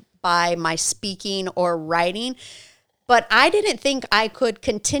motivated by my speaking or writing, but I didn't think I could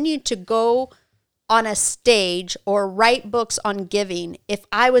continue to go on a stage or write books on giving if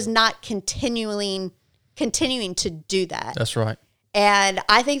I was not continuing to do that. That's right. And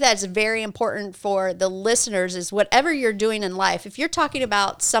I think that's very important for the listeners, is whatever you're doing in life, if you're talking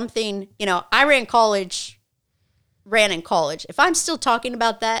about something, you know, I ran in college. If I'm still talking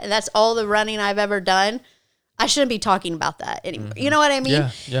about that and that's all the running I've ever done, I shouldn't be talking about that anymore. Mm-hmm. You know what I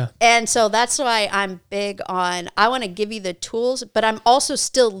mean? Yeah. And so that's why I'm big on, I want to give you the tools, but I'm also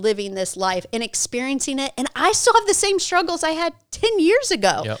still living this life and experiencing it. And I still have the same struggles I had 10 years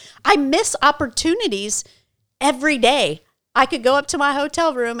ago. Yep. I miss opportunities every day. I could go up to my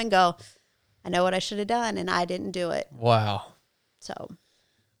hotel room and go, I know what I should have done, and I didn't do it. Wow. So,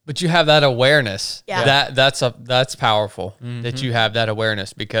 but you have that awareness. Yeah. That's powerful. Mm-hmm. That you have that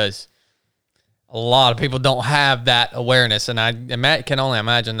awareness, because a lot of people don't have that awareness, and I can only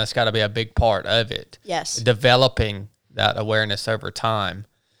imagine that's got to be a big part of it. Yes. Developing that awareness over time.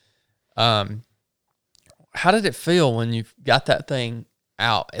 How did it feel when you got that thing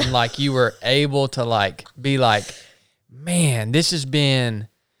out and like you were able to like be like, man,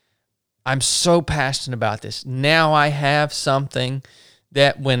 I'm so passionate about this. Now I have something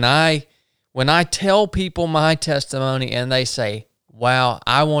that when I tell people my testimony and they say, wow,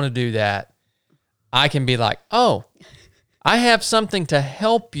 I want to do that, I can be like, oh, I have something to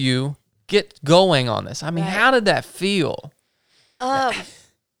help you get going on this. I mean, right. How did that feel?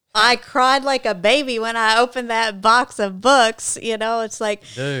 I cried like a baby when I opened that box of books. You know, it's like,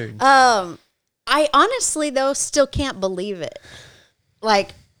 dude. I honestly, though, still can't believe it.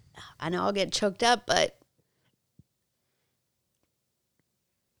 Like, I know I'll get choked up, but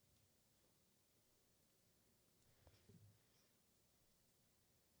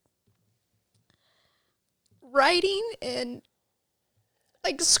writing and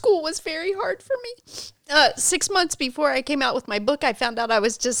like school was very hard for me. 6 months before I came out with my book, I found out I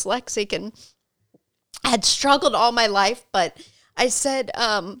was dyslexic and I had struggled all my life, but I said,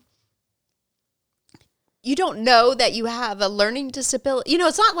 you don't know that you have a learning disability. You know,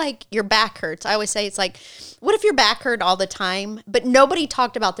 it's not like your back hurts. I always say it's like, what if your back hurt all the time, but nobody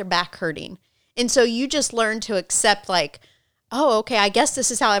talked about their back hurting? And so you just learn to accept like, oh, okay, I guess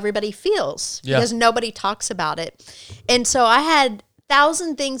this is how everybody feels because nobody talks about it. And so I had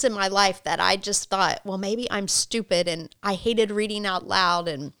 1,000 things in my life that I just thought, well, maybe I'm stupid and I hated reading out loud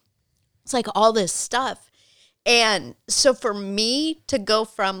and it's like all this stuff. And so for me to go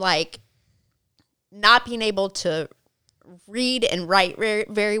from like not being able to read and write very,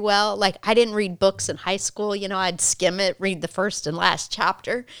 very well, like I didn't read books in high school, you know, I'd skim it, read the first and last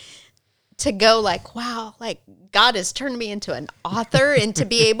chapter, to go like, wow, like God has turned me into an author and to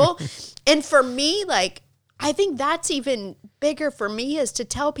be able, and for me, like, I think that's even bigger for me is to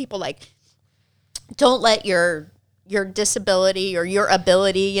tell people like, don't let your disability or your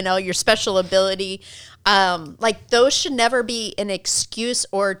ability, you know, your special ability, like those should never be an excuse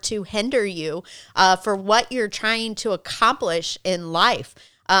or to hinder you for what you're trying to accomplish in life.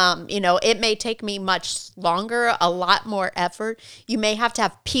 It may take me much longer, a lot more effort. You may have to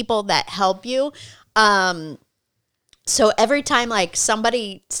have people that help you. So every time like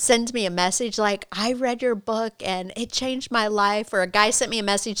somebody sends me a message like, I read your book and it changed my life, or a guy sent me a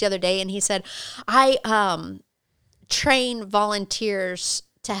message the other day and he said, I train volunteers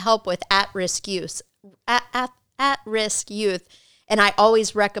to help with at-risk youth, at-risk youth, and I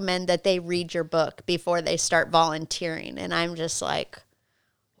always recommend that they read your book before they start volunteering. And I'm just like,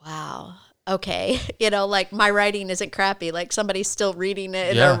 wow. Okay. Like my writing isn't crappy. Like somebody's still reading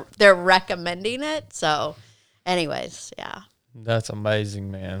it and they're recommending it. So anyways, yeah. That's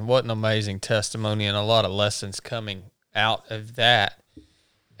amazing, man. What an amazing testimony, and a lot of lessons coming out of that.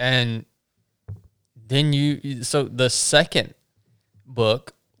 And then so the second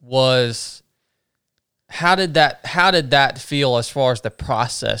book was, how did that feel as far as the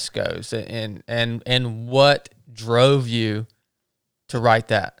process goes, and what drove you to write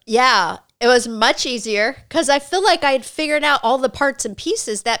that? Yeah, it was much easier because I feel like I had figured out all the parts and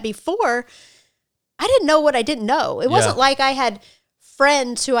pieces that before I didn't know what I didn't know. It wasn't like I had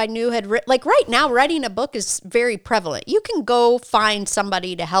friends who I knew had written. Like right now, writing a book is very prevalent. You can go find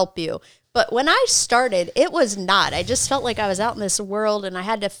somebody to help you. But when I started, it was not. I just felt like I was out in this world and I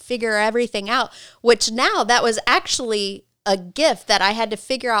had to figure everything out, which now that was actually a gift, that I had to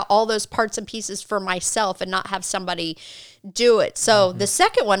figure out all those parts and pieces for myself and not have somebody do it. So the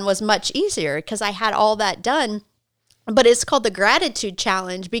second one was much easier because I had all that done. But it's called the Gratitude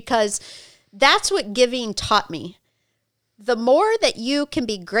Challenge because that's what giving taught me. The more that you can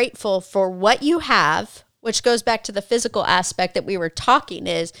be grateful for what you have, which goes back to the physical aspect that we were talking,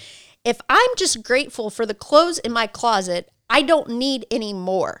 is if I'm just grateful for the clothes in my closet, I don't need any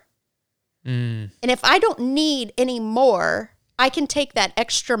more. And if I don't need any more, I can take that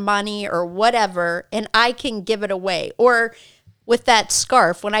extra money or whatever and I can give it away. Or with that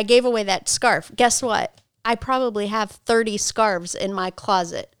scarf, when I gave away that scarf, guess what? I probably have 30 scarves in my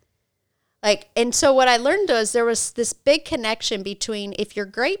closet. And so what I learned was there was this big connection between, if you're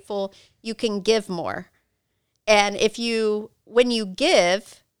grateful, you can give more. And when you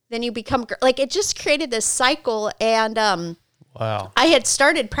give, then you become, it just created this cycle. And wow. I had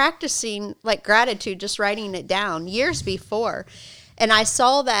started practicing gratitude, just writing it down years before. And I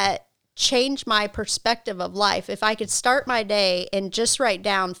saw that change my perspective of life. If I could start my day and just write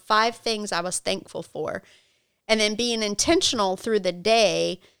down 5 things I was thankful for, and then being intentional through the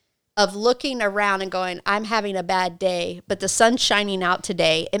day of looking around and going, I'm having a bad day, but the sun's shining out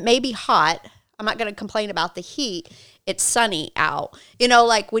today. It may be hot. I'm not going to complain about the heat. It's sunny out.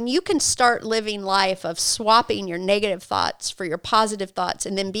 When you can start living life of swapping your negative thoughts for your positive thoughts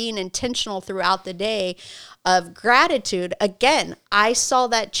and then being intentional throughout the day of gratitude, again, I saw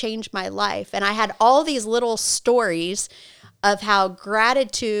that change my life. And I had all these little stories of how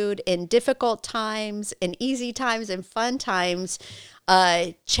gratitude in difficult times and easy times and fun times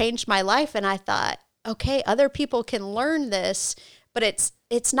changed my life. And I thought, okay, other people can learn this, but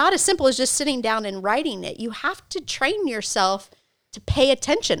it's not as simple as just sitting down and writing it. You have to train yourself to pay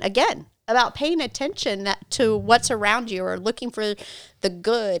attention. Again, about paying attention to what's around you, or looking for the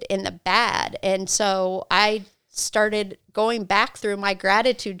good and the bad. And so I started going back through my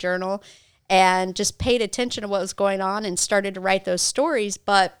gratitude journal and just paid attention to what was going on and started to write those stories.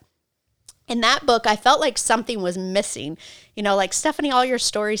 But in that book, I felt like something was missing. Stephanie, all your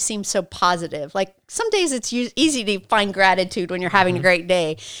stories seem so positive. Some days it's easy to find gratitude when you're having a great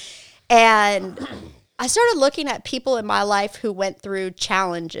day. And I started looking at people in my life who went through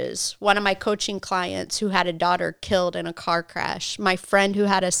challenges. One of my coaching clients who had a daughter killed in a car crash. My friend who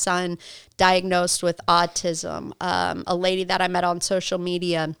had a son diagnosed with autism. A lady that I met on social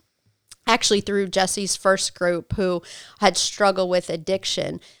media, actually through Jesse's first group, who had struggled with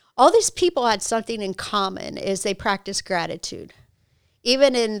addiction. All these people had something in common, is they practice gratitude.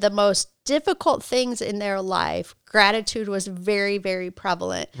 Even in the most difficult things in their life, gratitude was very, very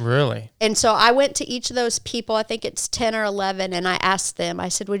prevalent. Really? And so I went to each of those people, I think it's 10 or 11, and I asked them, I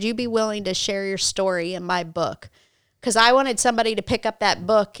said, would you be willing to share your story in my book? Because I wanted somebody to pick up that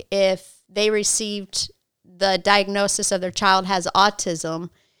book if they received the diagnosis of their child has autism.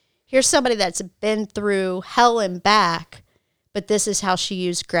 Here's somebody that's been through hell and back, but this is how she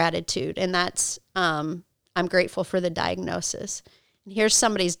used gratitude. And that's, I'm grateful for the diagnosis. And here's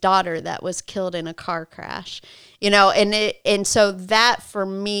somebody's daughter that was killed in a car crash, and so that for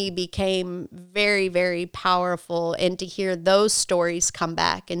me became very, very powerful. And to hear those stories come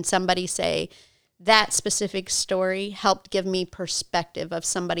back and somebody say that specific story helped give me perspective of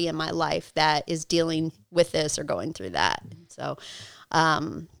somebody in my life that is dealing with this or going through that. So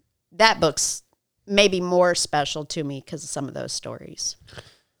that book's maybe more special to me because of some of those stories.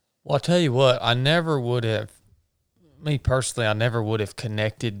 Well, I'll tell you what, I never would have, me personally, I never would have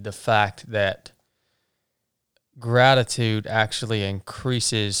connected the fact that gratitude actually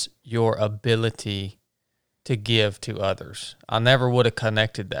increases your ability to give to others. I never would have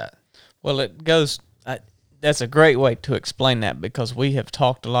connected that. Well, it goes, that's a great way to explain that, because we have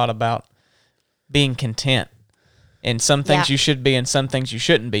talked a lot about being content. And some things you should be and some things you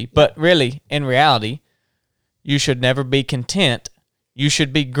shouldn't be. But really, in reality, you should never be content. You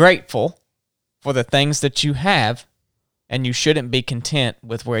should be grateful for the things that you have, and you shouldn't be content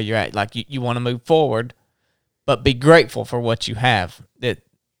with where you're at. Like, you want to move forward, but be grateful for what you have.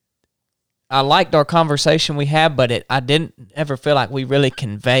 I liked our conversation we had, but I didn't ever feel like we really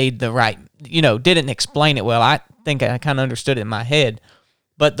conveyed the right, didn't explain it well. I think I kind of understood it in my head,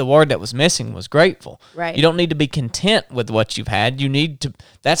 but the word that was missing was grateful. Right. You don't need to be content with what you've had. You need to,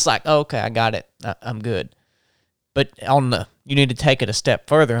 that's like, oh, okay, I got it. I'm good. But you need to take it a step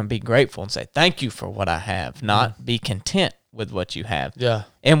further and be grateful and say, thank you for what I have, not be content with what you have. Yeah.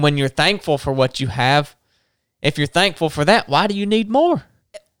 And when you're thankful for what you have, if you're thankful for that, why do you need more?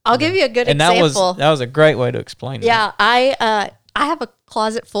 I'll give you a good And example. that was a great way to explain it. Yeah, I have a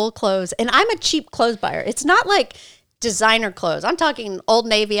closet full of clothes, and I'm a cheap clothes buyer. It's not like designer clothes. I'm talking Old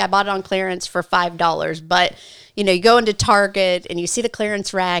Navy. I bought it on clearance for $5, but you go into Target and you see the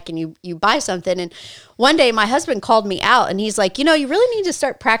clearance rack and you buy something. And one day my husband called me out and he's like, you really need to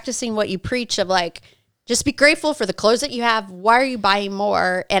start practicing what you preach of, like, just be grateful for the clothes that you have. Why are you buying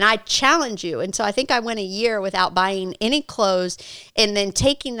more? And I challenge you. And so I think I went a year without buying any clothes, and then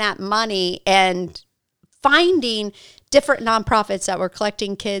taking that money and finding different nonprofits that were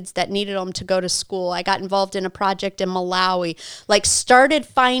collecting kids that needed them to go to school. I got involved in a project in Malawi, started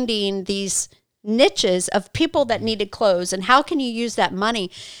finding these niches of people that needed clothes, and how can you use that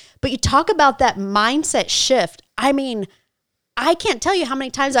money? But you talk about that mindset shift. I mean, I can't tell you how many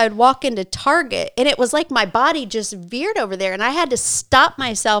times I would walk into Target and it was like my body just veered over there, and I had to stop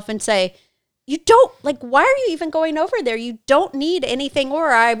myself and say, why are you even going over there? You don't need anything.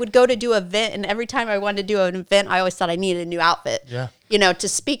 Or I would go to do an event, and every time I wanted to do an event, I always thought I needed a new outfit, to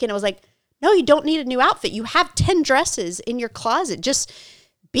speak. And it was like, no, you don't need a new outfit. You have 10 dresses in your closet. Just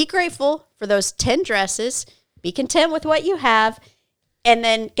be grateful for those 10 dresses. Be content with what you have. And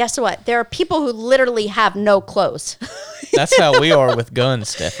then guess what? There are people who literally have no clothes. That's how we are with guns,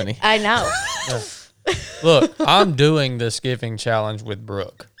 Stephanie. I know. Look, I'm doing this giving challenge with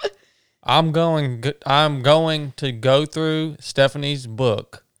Brooke. I'm going to go through Stephanie's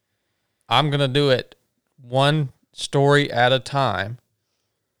book. I'm going to do it one story at a time,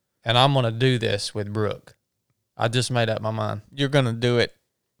 and I'm going to do this with Brooke. I just made up my mind. You're going to do it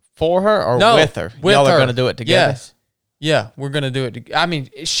for her or No, with her? with Y'all her. are going to do it together? Yes. Yeah, we're going to do it. I mean,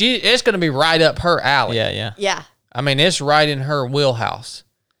 it's going to be right up her alley. Yeah. Yeah. I mean, it's right in her wheelhouse.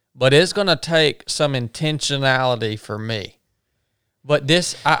 But it's going to take some intentionality for me. But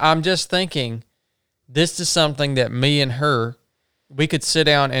I'm just thinking, this is something that me and her, we could sit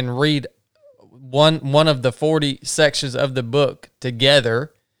down and read one of the 40 sections of the book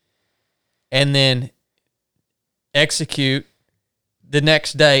together, and then execute the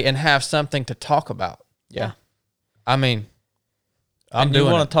next day and have something to talk about. Yeah. I mean, I'm You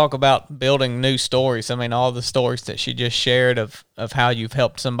doing want it. to talk about building new stories. I mean, all the stories that she just shared of how you've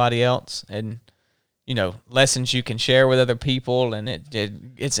helped somebody else, and, lessons you can share with other people, and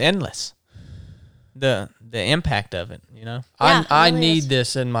it's endless. The impact of it, Yeah, I it really need is.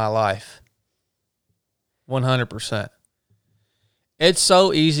 this in my life. 100%. It's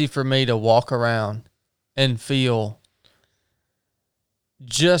so easy for me to walk around and feel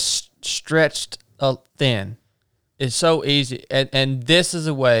just stretched thin. It's so easy. And this is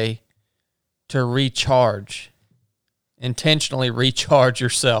a way to recharge, intentionally recharge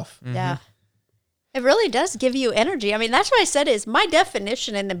yourself. Yeah. It really does give you energy. I mean, that's what I said is my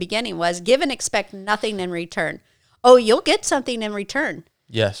definition in the beginning was give and expect nothing in return. Oh, you'll get something in return.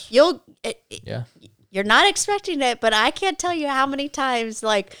 Yes. Yeah. You're not expecting it, but I can't tell you how many times,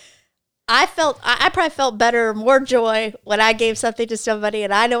 I probably felt better, more joy when I gave something to somebody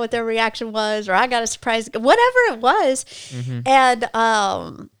and I know what their reaction was, or I got a surprise, whatever it was. And,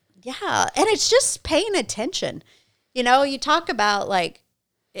 and it's just paying attention. You talk about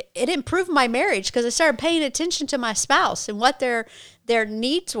it improved my marriage because I started paying attention to my spouse and what their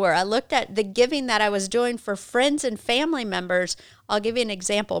needs were. I looked at the giving that I was doing for friends and family members. I'll give you an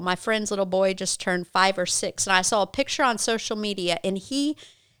example. My friend's little boy just turned 5 or 6, and I saw a picture on social media, and he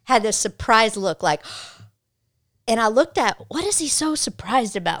had this surprised look and I looked at, what is he so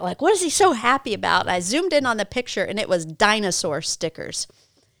surprised about? What is he so happy about? And I zoomed in on the picture, and it was dinosaur stickers.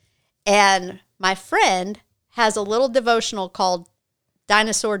 And my friend has a little devotional called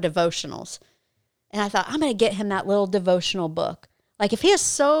dinosaur devotionals. And I thought, I'm going to get him that little devotional book. Like, if he is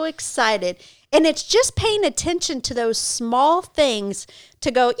so excited, and it's just paying attention to those small things to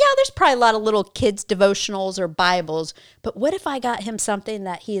go, yeah, there's probably a lot of little kids' devotionals or Bibles, but what if I got him something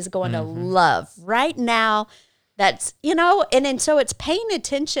that he is going to love right now? That's, and then so it's paying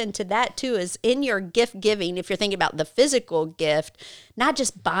attention to that too, is in your gift giving. If you're thinking about the physical gift, not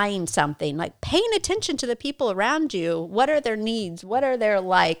just buying something, like paying attention to the people around you. What are their needs? What are their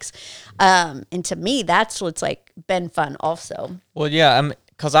likes? And to me, that's what's like been fun also. Well, yeah,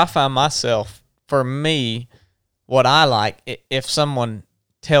 because I find myself, for me, what I like, if someone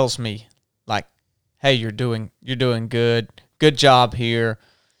tells me like, hey, you're doing good job here.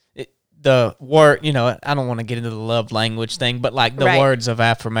 The word, I don't want to get into the love language thing, but like the words of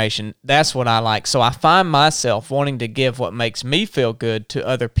affirmation, that's what I like. So I find myself wanting to give what makes me feel good to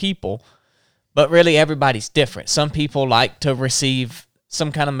other people, but really everybody's different. Some people like to receive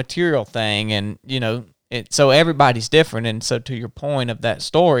some kind of material thing, and, so everybody's different. And so to your point of that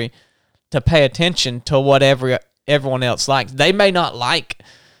story, to pay attention to what everyone else likes. They may not like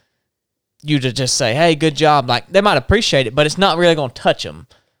you to just say, hey, good job. Like, they might appreciate it, but it's not really going to touch them.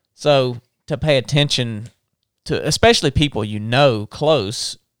 So to pay attention to, especially people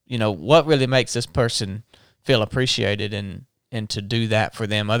close, what really makes this person feel appreciated, and to do that for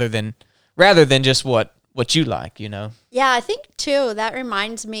them rather than just what you like, Yeah, I think too, that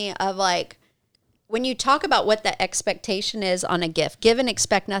reminds me of like, when you talk about what the expectation is on a gift, give and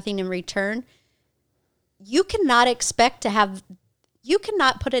expect nothing in return, you cannot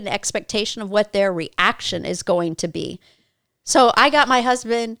put an expectation of what their reaction is going to be. So I got my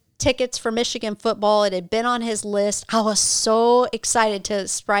husband tickets for Michigan football. It had been on his list. I was so excited to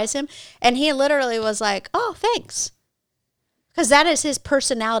surprise him. And he literally was like, oh, thanks. Because that is his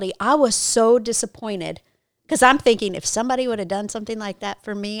personality. I was so disappointed. Because I'm thinking, if somebody would have done something like that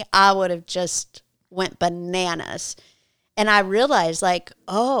for me, I would have just went bananas. And I realized, like,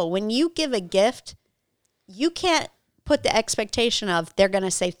 oh, when you give a gift, you can't put the expectation of they're going to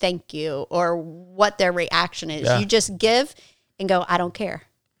say thank you or what their reaction is. Yeah. You just give and go, I don't care.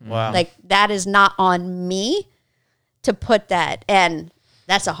 Wow. Like, that is not on me to put that. And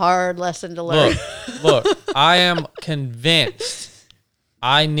that's a hard lesson to learn. Look, I am convinced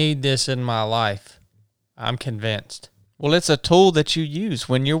I need this in my life. I'm convinced. Well, it's a tool that you use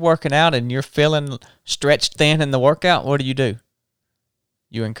when you're working out and you're feeling stretched thin in the workout. What do?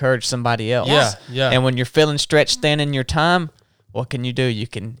 You encourage somebody else. Yeah. And when you're feeling stretched thin in your time, what can you do? You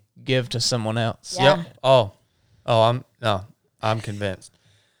can give to someone else. Yeah. Yep. I'm convinced.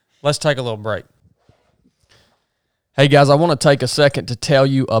 Let's take a little break. Hey guys, I want to take a second to tell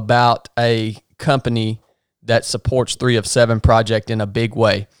you about a company that supports 3 of 7 Project in a big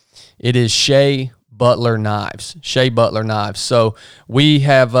way. It is Shea Butler Knives. Shea Butler Knives. So we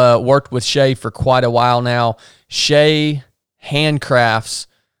have worked with Shea for quite a while now. Shea handcrafts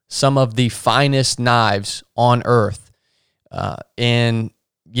some of the finest knives on earth. And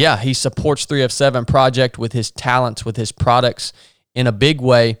yeah, he supports 3 of 7 Project with his talents, with his products in a big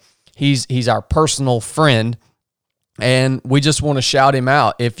way. He's our personal friend, and we just want to shout him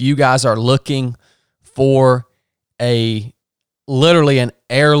out. If you guys are looking for literally an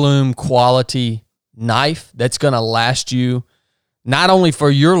heirloom quality knife that's going to last you not only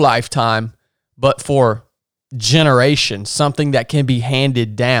for your lifetime, but for generations, something that can be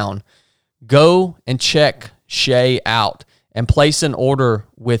handed down, go and check Shea out and place an order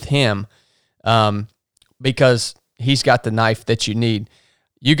with him, because he's got the knife that you need.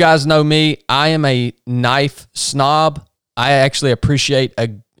 You guys know me. I am a knife snob. I actually appreciate a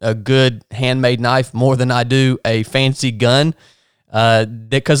good handmade knife more than I do a fancy gun,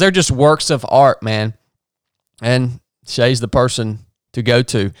 because they're just works of art, man. And Shea's the person to go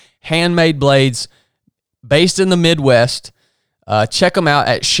to. Handmade blades based in the Midwest. Check them out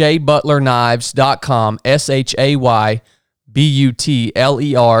at SheaButlerKnives.com,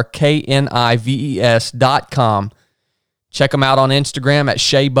 SheaButlerKnives.com. Check him out on Instagram at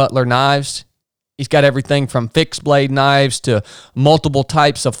Shea Butler Knives. He's got everything from fixed blade knives to multiple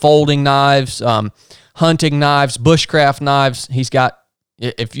types of folding knives, hunting knives, bushcraft knives. He's got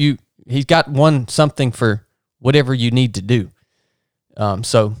something for whatever you need to do.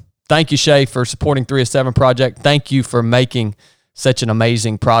 So thank you, Shea, for supporting 3 of 7 Project. Thank you for making such an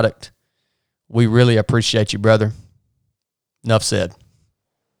amazing product. We really appreciate you, brother. Enough said.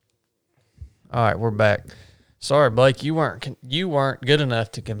 All right, we're back. Sorry, Blake, you weren't good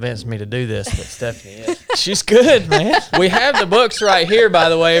enough to convince me to do this, but Stephanie is. She's good, man. We have the books right here, by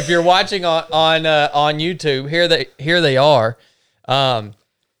the way. If you're watching on YouTube, here they are.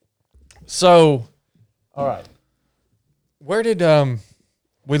 So, all right, where did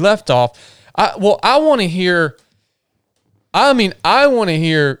we left off. I want to hear. I mean, I want to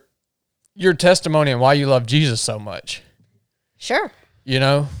hear your testimony and why you love Jesus so much. Sure. You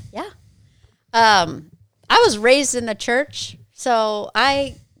know? Yeah. I was raised in the church, so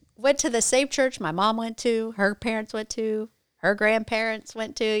I went to the same church my mom went to, her parents went to, her grandparents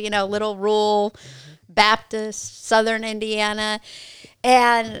went to, you know, little rural Baptist, Southern Indiana.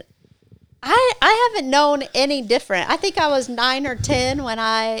 And I haven't known any different. I think I was 9 or 10 when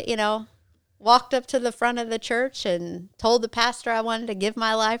I, you know, walked up to the front of the church and told the pastor I wanted to give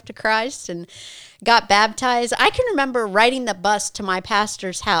my life to Christ and got baptized. I can remember riding the bus to my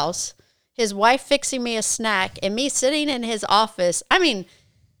pastor's house, his wife fixing me a snack, and me sitting in his office. I mean,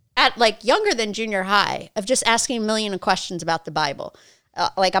 at like younger than junior high, of just asking a million questions about the Bible.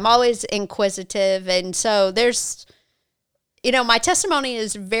 Like I'm always inquisitive. And so there's, you know, my testimony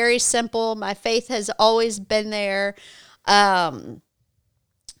is very simple. My faith has always been there.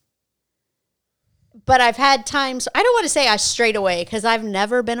 But I've had times, I don't want to say I strayed away because I've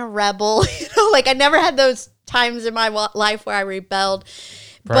never been a rebel. You know, like I never had those times in my life where I rebelled.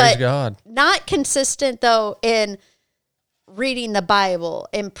 Praise God. Not consistent though in reading the Bible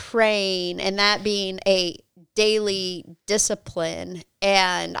and praying and that being a daily discipline.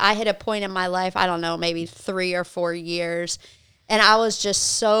 And I hit a point in my life, I don't know, maybe 3 or 4 years. And I was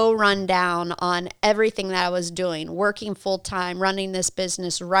just so run down on everything that I was doing, working full time, running this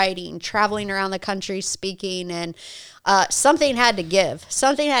business, writing, traveling around the country, speaking, and something had to give.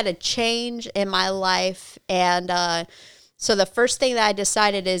 Something had to change in my life. And so the first thing that I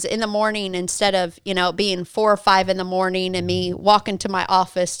decided is in the morning, instead of, you know, being 4 or 5 in the morning and me walking to my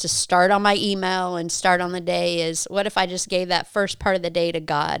office to start on my email and start on the day, is what if I just gave that first part of the day to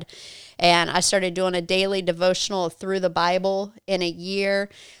God? And I started doing a daily devotional through the Bible in a year.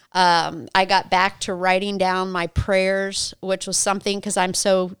 I got back to writing down my prayers, which was something because I'm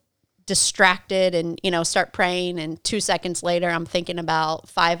so distracted and, you know, start praying. And 2 seconds later, I'm thinking about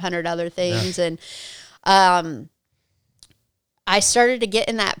 500 other things. Yeah. And I started to get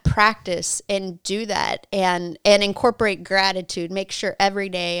in that practice and do that and incorporate gratitude, make sure every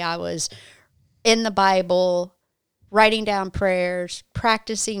day I was in the Bible, writing down prayers,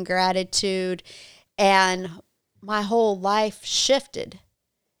 practicing gratitude, and my whole life shifted.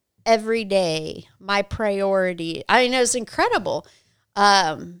 Every day, my priority, I mean, it was incredible.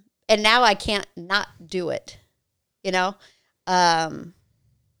 And now I can't not do it, you know?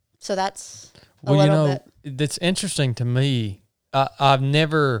 So that's a little bit. That's interesting to me. I've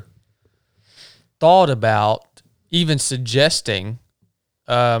never thought about even suggesting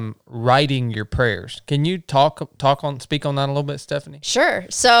writing your prayers. Can you speak on that a little bit, Stephanie? Sure.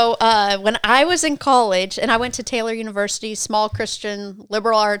 So when I was in college, and I went to Taylor University, small Christian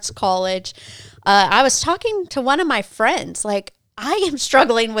liberal arts college, I was talking to one of my friends, like, I am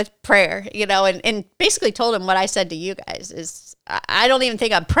struggling with prayer, you know, and basically told him what I said to you guys is, I don't even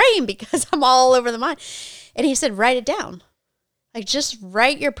think I'm praying because I'm all over the mind. And he said, write it down. Like, just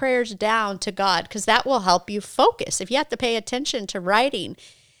write your prayers down to God because that will help you focus if you have to pay attention to writing.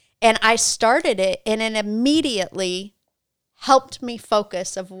 And I started it, and it immediately helped me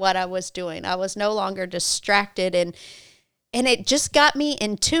focus of what I was doing. I was no longer distracted, and it just got me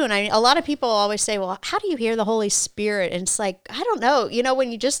in tune. I mean, a lot of people always say, well, how do you hear the Holy Spirit? And it's like, I don't know. You know, when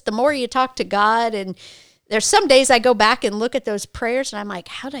the more you talk to God, and there's some days I go back and look at those prayers, and I'm like,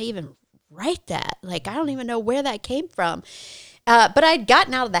 how did I even write that? Like, I don't even know where that came from. But I'd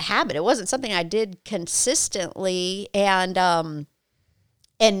gotten out of the habit. It wasn't something I did consistently. And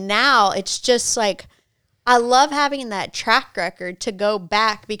now it's just like, I love having that track record to go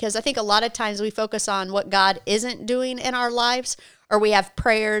back because I think a lot of times we focus on what God isn't doing in our lives, or we have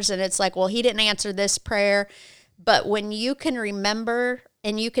prayers and it's like, well, he didn't answer this prayer. But when you can remember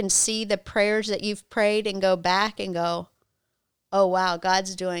and you can see the prayers that you've prayed and go back and go, oh, wow,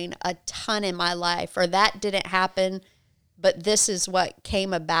 God's doing a ton in my life, or that didn't happen, but this is what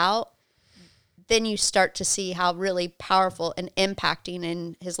came about, then you start to see how really powerful and impacting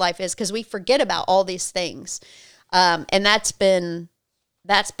in his life is, because we forget about all these things. And that's been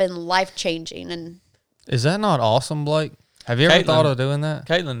life-changing. And is that not awesome, Blake? Have you ever thought of doing that?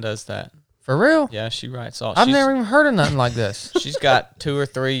 Caitlin does that. For real? Yeah, she writes all. I've never even heard of nothing like this. She's got 2 or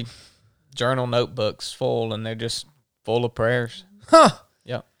 3 journal notebooks full, and they're just full of prayers. Huh.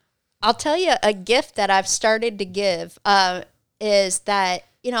 Yep. I'll tell you a gift that I've started to give is that,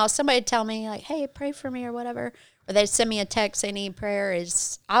 you know, somebody tell me like, hey, pray for me or whatever, or they'd send me a text, they need prayer,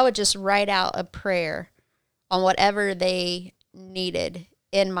 is I would just write out a prayer on whatever they needed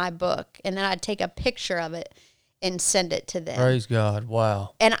in my book. And then I'd take a picture of it and send it to them. Praise God.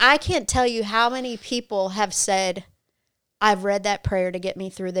 Wow. And I can't tell you how many people have said, I've read that prayer to get me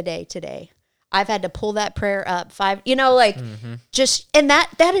through the day today. I've had to pull that prayer up 5, you know, like just, and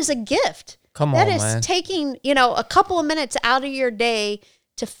that is a gift. Come That on, is man. taking, you know, a couple of minutes out of your day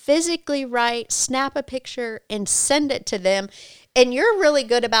to physically write, snap a picture, and send it to them. And you're really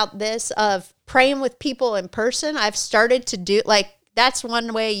good about this of praying with people in person. I've started to do, like, that's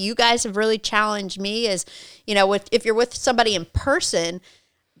one way you guys have really challenged me is, you know, if you're with somebody in person,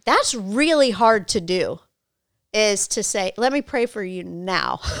 that's really hard to do, is to say, let me pray for you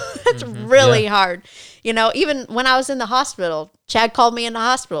now. That's really hard. You know, even when I was in the hospital, Chad called me in the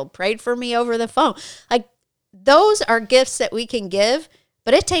hospital, prayed for me over the phone. Like, those are gifts that we can give,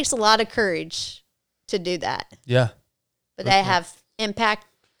 but it takes a lot of courage to do that. Yeah. But they have impact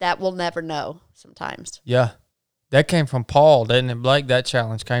that we'll never know sometimes. Yeah. That came from Paul, didn't it, Blake? That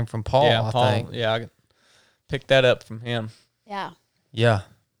challenge came from Paul, I Paul. think. Yeah, I picked that up from him. Yeah. Yeah.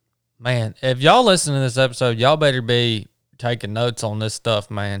 Man, if y'all listen to this episode, y'all better be taking notes on this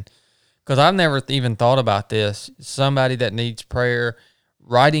stuff, man. Because I've never even thought about this. Somebody that needs prayer,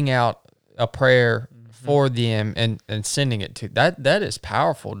 writing out a prayer for them and sending it to that is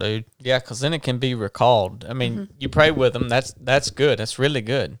powerful, dude. Yeah, because then it can be recalled. I mean, you pray with them. That's good. That's really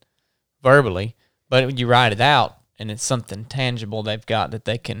good, verbally. But when you write it out, and it's something tangible they've got that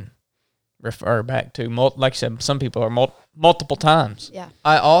they can refer back to. Like I said, some people are multiple times. Yeah.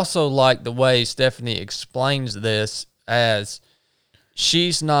 I also like the way Stephanie explains this as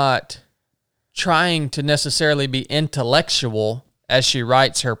she's not trying to necessarily be intellectual as she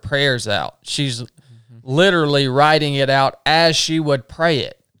writes her prayers out. She's literally writing it out as she would pray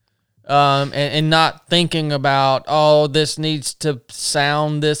it. And not thinking about, oh, this needs to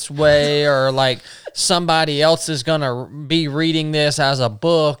sound this way, or like somebody else is going to be reading this as a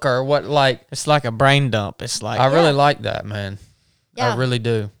book or what. Like, It's like a brain dump. It's like I really like that, man. Yeah. I really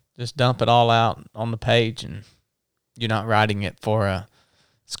do. just dump it all out on the page, and you're not writing it for a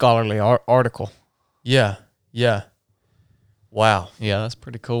scholarly article. Yeah. Yeah. Wow. Yeah, that's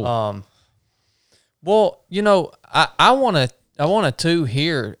pretty cool. Well, you know, I want to too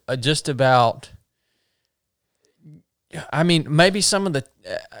hear just about, I mean, maybe some of the,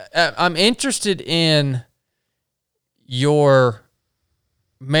 I'm interested in your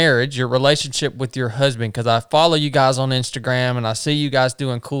marriage, your relationship with your husband, because I follow you guys on Instagram and I see you guys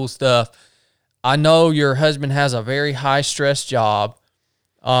doing cool stuff. I know your husband has a very high stress job.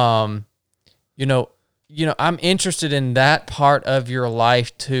 You know, I'm interested in that part of your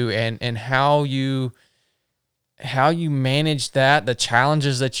life too, and how you manage that, the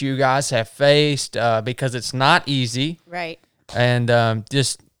challenges that you guys have faced, because it's not easy. Right. And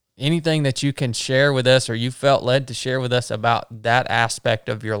just anything that you can share with us, or you felt led to share with us about that aspect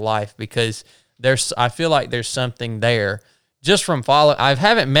of your life, because I feel like there's something there just from I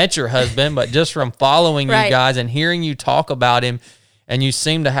haven't met your husband, but just from following Right. you guys and hearing you talk about him, and you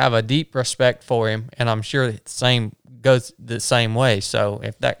seem to have a deep respect for him. And I'm sure the same goes the same way. So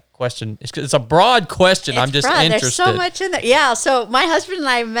if that question, it's a broad question. I'm just broad. interested. There's so much in there. Yeah. So my husband and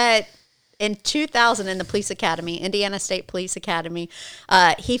I met in 2000 in the police academy, Indiana State Police Academy.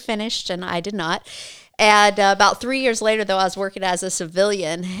 He finished and I did not. And about 3 years later, though, I was working as a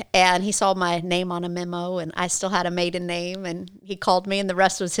civilian, and he saw my name on a memo, and I still had a maiden name, and he called me, and the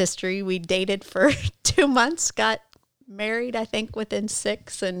rest was history. We dated for 2 months, got married, I think, within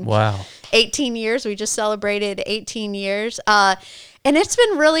 6, and Wow. 18 years. We just celebrated 18 years. And it's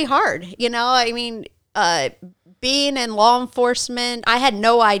been really hard. You know, I mean, being in law enforcement, I had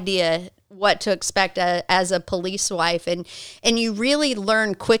no idea what to expect as a police wife. And you really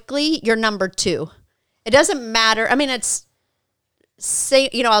learn quickly you're number 2. It doesn't matter. I mean, I was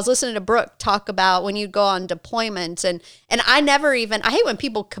listening to Brooke talk about when you go on deployments, and I hate when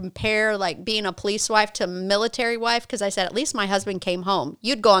people compare like being a police wife to a military wife, because I said, at least my husband came home.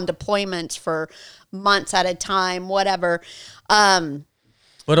 You'd go on deployments for months at a time, whatever. But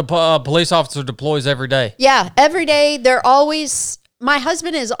a police officer deploys every day. Yeah, every day. My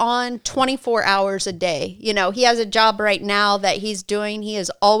husband is on 24 hours a day. You know, he has a job right now that he's doing. He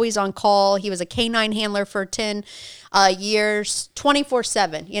is always on call. He was a canine handler for 10 years,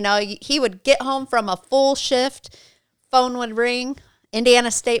 24/7. You know, he would get home from a full shift, phone would ring,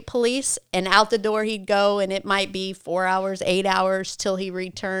 Indiana State Police, and out the door he'd go, and it might be 4 hours, 8 hours till he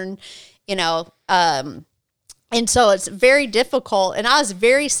returned, you know. And so it's very difficult. And I was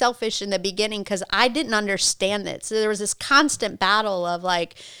very selfish in the beginning because I didn't understand it. So there was this constant battle of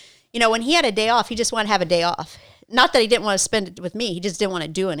like, you know, when he had a day off, he just wanted to have a day off. Not that he didn't want to spend it with me. He just didn't want to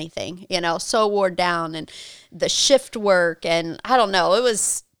do anything, you know, so wore down, and the shift work. And I don't know, it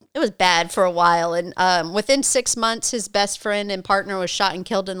was bad for a while. And within 6 months, his best friend and partner was shot and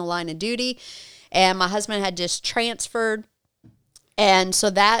killed in the line of duty. and my husband had just transferred. And so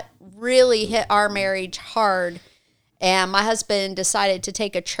that really hit our marriage hard. And my husband decided to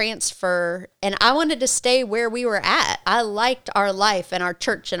take a transfer, and I wanted to stay where we were at. I liked our life and our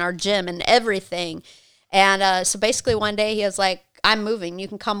church and our gym and everything. And so basically one day he was like, I'm moving. You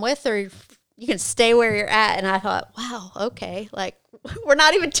can come with, or you can stay where you're at. And I thought, wow, okay. Like, we're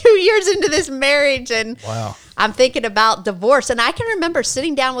not even 2 years into this marriage, and Wow. I'm thinking about divorce. And I can remember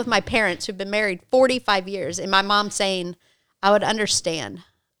sitting down with my parents who've been married 45 years, and my mom saying, I would understand.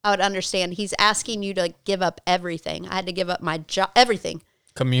 He's asking you to give up everything. I had to give up my job, everything.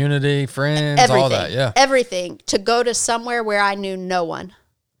 Community, friends, Everything. all that. Yeah. Everything to go to somewhere where I knew no one.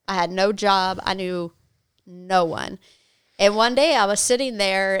 I had no job. I knew no one. And one day I was sitting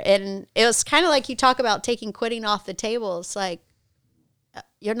there, and it was kind of like you talk about taking quitting off the table. It's like,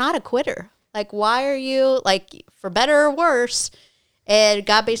 you're not a quitter. Like, why are you, like, for better or worse? And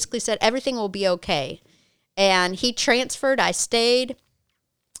God basically said, everything will be okay. And he transferred. I stayed.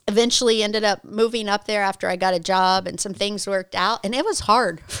 Eventually ended up moving up there after I got a job, and some things worked out. And it was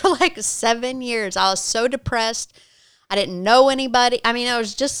hard for like 7 years. I was so depressed. I didn't know anybody. I mean, it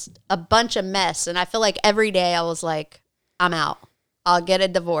was just a bunch of mess. And I feel like every day I was like, I'm out. I'll get a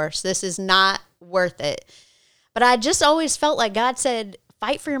divorce. This is not worth it. But I just always felt like God said,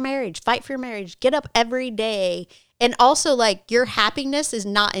 fight for your marriage, get up every day. And also, like, your happiness is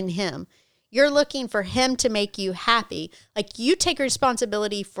not in him. You're looking for him to make you happy. Like, you take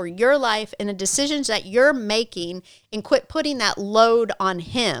responsibility for your life and the decisions that you're making, and quit putting that load on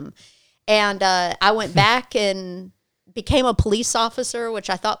him. And I went back and became a police officer, which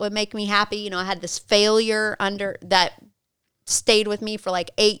I thought would make me happy. You know, I had this failure under that stayed with me for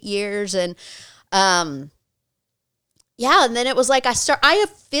like 8 years. And yeah, and then it was like I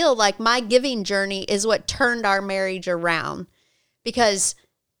feel like my giving journey is what turned our marriage around. Because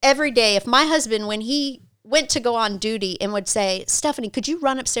every day, if my husband, when he went to go on duty and would say, Stephanie, could you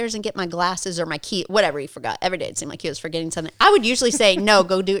run upstairs and get my glasses or my key, whatever he forgot. Every day it seemed like he was forgetting something. I would usually say, no,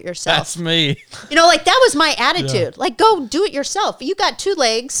 go do it yourself. That's me. You know, like, that was my attitude. Yeah. Like, go do it yourself. You got 2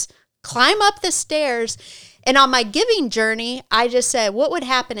 legs, climb up the stairs. And on my giving journey, I just said, what would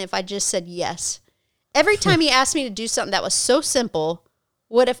happen if I just said yes? Every time he asked me to do something that was so simple,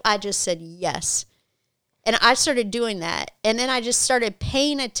 what if I just said yes? And I started doing that. And then I just started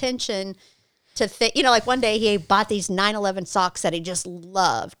paying attention to you know, like one day he bought these 9/11 socks that he just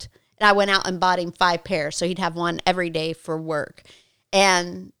loved. And I went out and bought him 5 pairs. So he'd have one every day for work.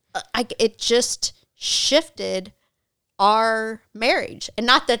 And it just shifted our marriage. And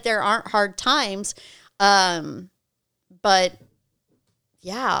not that there aren't hard times, but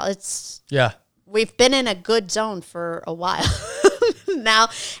yeah, we've been in a good zone for a while now.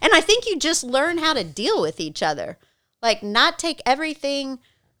 And I think you just learn how to deal with each other. Like, not take everything,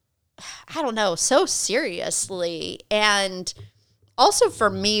 I don't know, so seriously. And also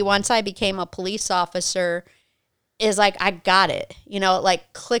for me, once I became a police officer, is like, I got it. You know, it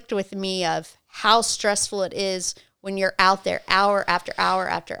like clicked with me of how stressful it is when you're out there hour after hour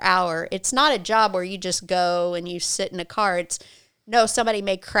after hour. It's not a job where you just go and you sit in a car. It's, no, somebody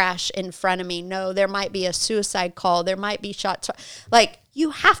may crash in front of me. No, there might be a suicide call. There might be shots. Like,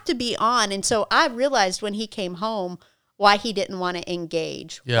 you have to be on. And so I realized when he came home why he didn't want to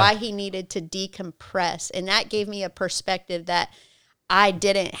engage, why he needed to decompress. And that gave me a perspective that I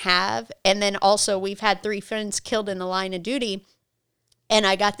didn't have. And then also, we've had 3 friends killed in the line of duty. And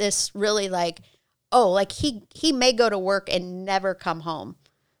I got this really like, oh, like he may go to work and never come home.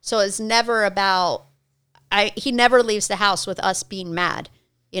 So it's never about, he never leaves the house with us being mad.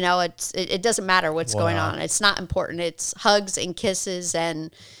 You know, it doesn't matter what's going on. It's not important. It's hugs and kisses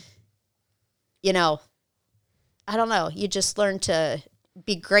and, you know, I don't know. You just learn to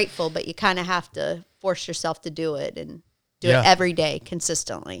be grateful, but you kind of have to force yourself to do it and do it every day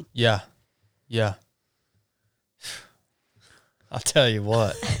consistently. Yeah. Yeah. I'll tell you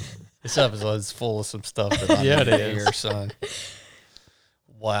what. This episode is full of some stuff that I need to hear, son.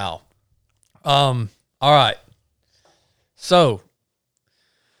 Wow. All right. So,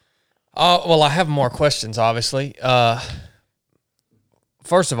 well, I have more questions, obviously.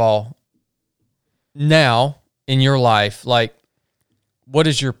 First of all, now in your life, like, what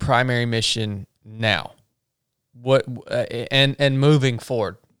is your primary mission now? What and moving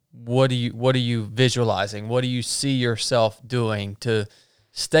forward, what are you visualizing? What do you see yourself doing to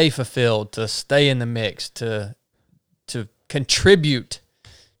stay fulfilled, to stay in the mix, to contribute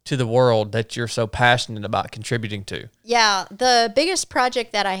to the world that you're so passionate about contributing to? Yeah, the biggest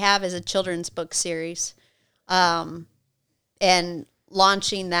project that I have is a children's book series, and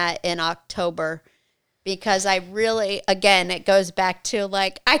launching that in October. because I really, again, it goes back to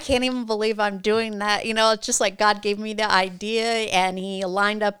like, I can't even believe I'm doing that. You know, it's just like God gave me the idea and he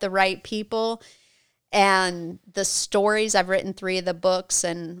lined up the right people. And the stories, I've written 3 of the books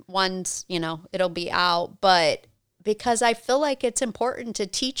and one's, you know, it'll be out. But because I feel like it's important to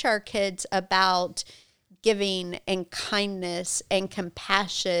teach our kids about giving and kindness and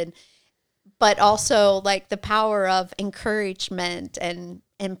compassion, but also like the power of encouragement and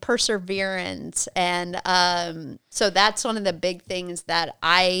perseverance. And so that's one of the big things that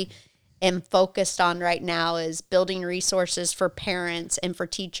I am focused on right now is building resources for parents and for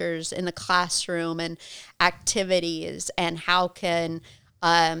teachers in the classroom and activities, and how can,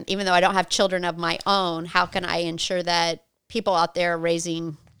 even though I don't have children of my own, how can I ensure that people out there are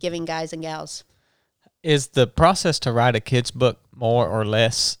raising giving guys and gals? Is the process to write a kid's book more or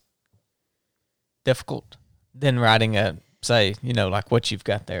less difficult than writing a, say, you know, like what you've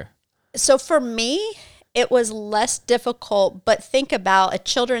got there? So for me, it was less difficult, but think about a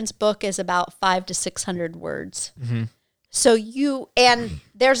children's book is about 500 to 600 words. Mm-hmm. So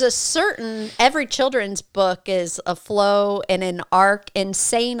there's a certain, every children's book is a flow and an arc and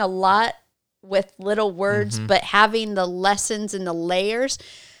saying a lot with little words, but having the lessons and the layers.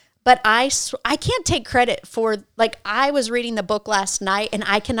 But I can't take credit for, like, I was reading the book last night and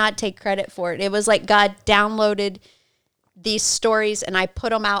I cannot take credit for it. It was like God downloaded these stories and I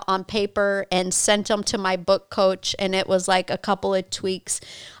put them out on paper and sent them to my book coach, and it was like a couple of tweaks.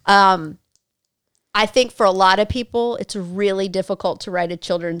 I think for a lot of people, it's really difficult to write a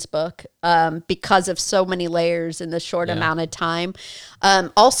children's book because of so many layers in the short amount of time.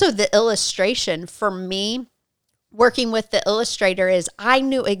 Also, the illustration for me, working with the illustrator, is I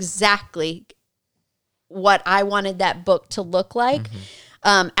knew exactly what I wanted that book to look like.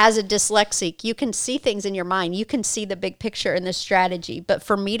 As a dyslexic, you can see things in your mind. You can see the big picture and the strategy. But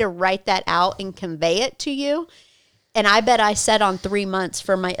for me to write that out and convey it to you, and I bet I sat on 3 months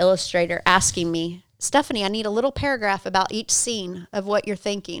for my illustrator asking me, Stephanie, I need a little paragraph about each scene of what you're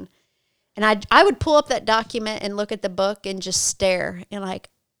thinking. And I would pull up that document and look at the book and just stare. And like,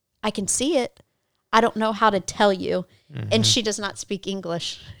 I can see it. I don't know how to tell you. And she does not speak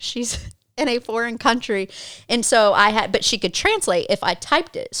English. She's in a foreign country. And so but she could translate if I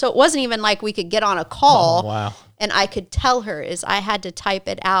typed it. So it wasn't even like we could get on a call and I could tell her, is I had to type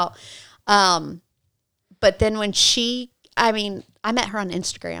it out. But then when I met her on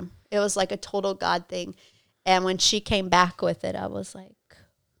Instagram. It was like a total God thing. And when she came back with it, I was like,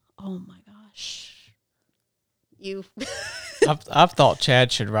 oh my gosh. I've thought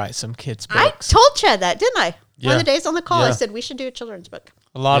Chad should write some kids' books. I told Chad that, didn't I? Yeah. One of the days on the call, I Yeah. said we should do a children's book.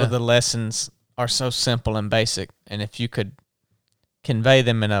 A lot of the lessons are so simple and basic, and if you could convey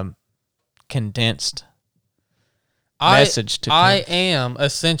them in a condensed message to I kids. am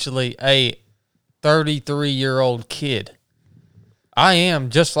essentially a 33-year-old kid. I am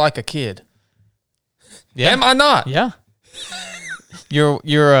just like a kid. Yeah. Am I not? Yeah. Your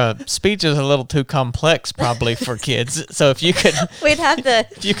speech is a little too complex probably for kids. So if you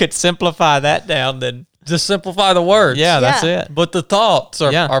could simplify that down, then Just simplify the words. yeah, that's Yeah. it. But the thoughts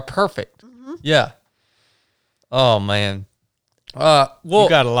are, Yeah. are perfect. Yeah. Oh, man. Well, You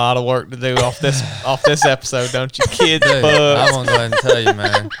got a lot of work to do off this episode, don't you, kids? dude, books. I'm going to go ahead and tell you,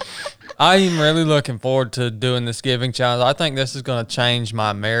 man. I am really looking forward to doing this giving challenge. I think this is going to change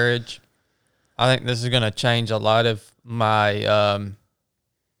my marriage. I think this is going to change a lot of my,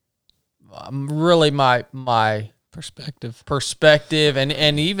 really my perspective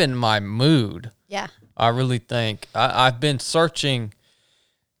and even my mood. Yeah. I really think I've been searching,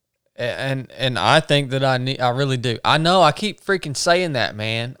 and I think that I really do. I know I keep freaking saying that,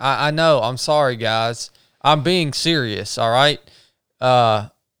 man. I know. I'm sorry, guys. I'm being serious. All right.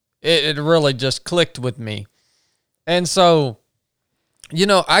 It really just clicked with me, and so, you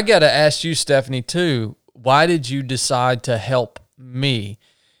know, I got to ask you, Stephanie, too. Why did you decide to help me?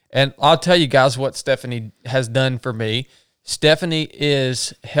 And I'll tell you guys what Stephanie has done for me. Stephanie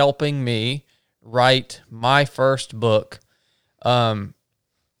is helping me write my first book.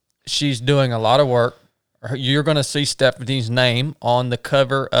 She's doing a lot of work. You're going to see Stephanie's name on the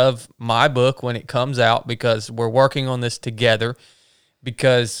cover of my book when it comes out, because we're working on this together.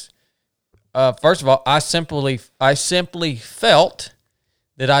 Because first of all, I simply felt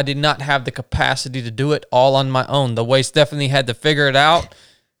that I did not have the capacity to do it all on my own. The way Stephanie had to figure it out,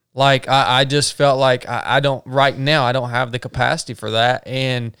 like I just felt like I don't right now. I don't have the capacity for that.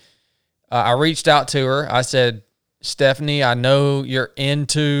 And I reached out to her. I said, Stephanie, I know you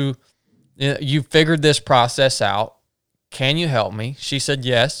figured this process out. Can you help me? She said,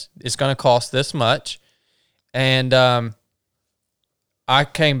 yes, it's going to cost this much. And I I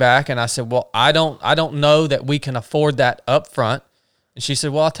came back and I said, well, I don't know that we can afford that up front. And she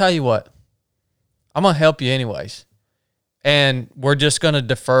said, well, I'll tell you what, I'm going to help you anyways. And we're just going to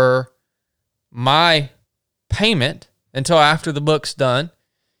defer my payment until after the book's done,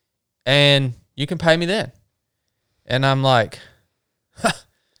 and you can pay me then. And I'm like,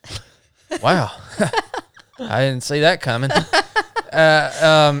 wow, I didn't see that coming.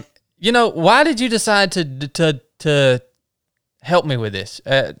 Why did you decide to help me with this?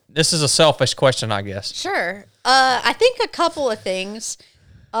 This is a selfish question, I guess. Sure. I think a couple of things.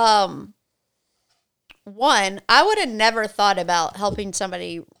 One, I would have never thought about helping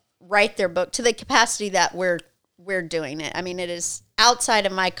somebody write their book to the capacity that we're doing it. I mean, it is outside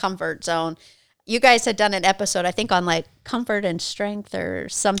of my comfort zone. You guys had done an episode, I think, on like comfort and strength or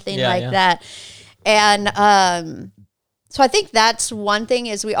something that. And so I think that's one thing,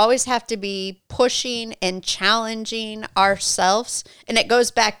 is we always have to be pushing and challenging ourselves. And it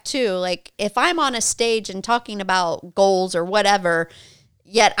goes back to, like, if I'm on a stage and talking about goals or whatever,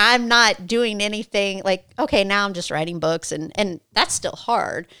 yet I'm not doing anything, like, okay, now I'm just writing books, and that's still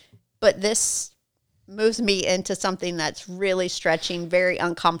hard. But this moves me into something that's really stretching, very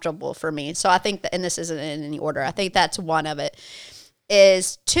uncomfortable for me. So I think that, and this isn't in any order, I think that's one of it.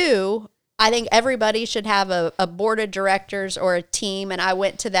 Is two, I think everybody should have a board of directors or a team. And I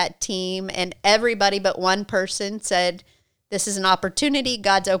went to that team, and everybody but one person said, this is an opportunity.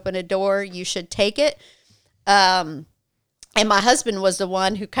 God's opened a door. You should take it. And my husband was the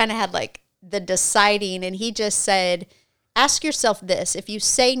one who kind of had like the deciding, and he just said, ask yourself this: if you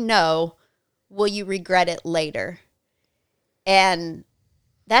say no, will you regret it later? And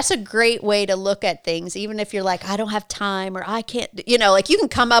that's a great way to look at things, even if you're like, I don't have time, or I can't, like, you can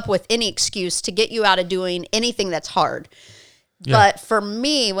come up with any excuse to get you out of doing anything that's hard. Yeah. But for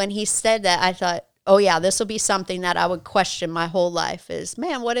me, when he said that, I thought, oh yeah, this will be something that I would question my whole life, is,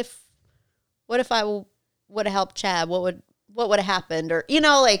 man, what if I would have helped Chad? What would have happened? Or,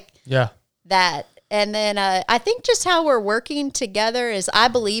 that. And then I think just how we're working together is, I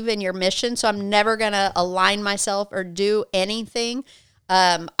believe in your mission, so I'm never going to align myself or do anything.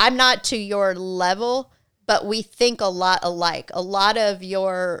 I'm not to your level, but we think a lot alike. A lot of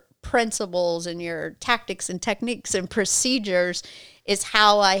your principles and your tactics and techniques and procedures is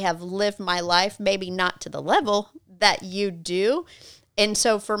how I have lived my life, maybe not to the level that you do. And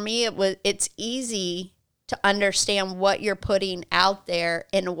so for me, it's easy to understand what you're putting out there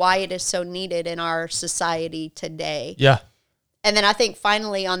and why it is so needed in our society today. Yeah. And then I think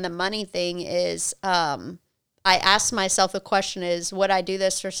finally on the money thing is, I asked myself the question is, would I do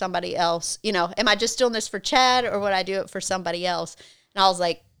this for somebody else? Am I just doing this for Chad, or would I do it for somebody else? And I was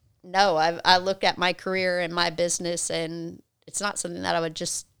like, no, I looked at my career and my business, and it's not something that I would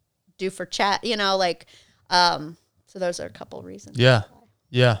just do for Chad, so those are a couple of reasons. Yeah.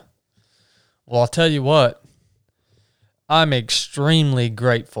 Yeah. Well, I'll tell you what, I'm extremely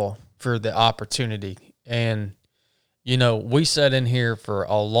grateful for the opportunity. And, we sat in here for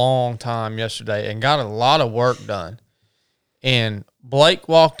a long time yesterday and got a lot of work done. And Blake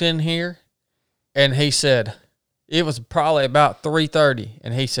walked in here, and he said, it was probably about 3:30.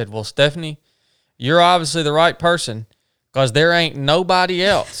 And he said, well, Stephanie, you're obviously the right person, because there ain't nobody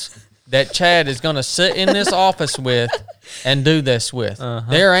else that Chad is going to sit in this office with and do this with. Uh-huh.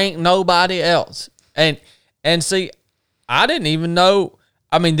 There ain't nobody else. And see, I didn't even know.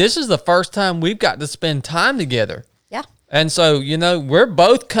 I mean, this is the first time we've got to spend time together. Yeah. And so, we're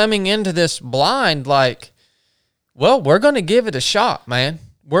both coming into this blind like, well, we're going to give it a shot, man.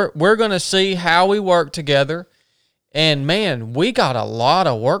 We're going to see how we work together. And, man, we got a lot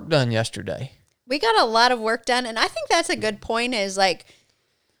of work done yesterday. We got a lot of work done. And I think that's a good point, is like,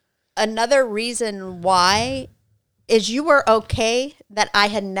 another reason why is you were okay that I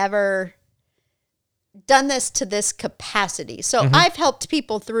had never done this to this capacity. So I've helped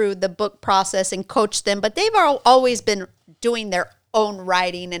people through the book process and coached them, but they've always been doing their own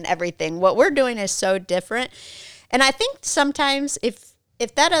writing and everything. What we're doing is so different. And I think sometimes if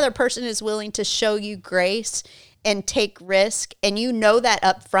that other person is willing to show you grace and take risk, and that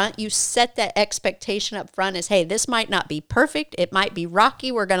up front, you set that expectation up front as, hey, this might not be perfect. It might be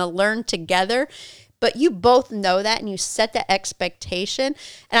rocky. We're going to learn together. But you both know that, and you set that expectation.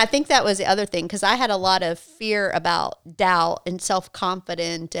 And I think that was the other thing, because I had a lot of fear about doubt and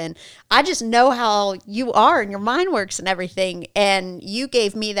self-confident. And I just know how you are and your mind works and everything. And you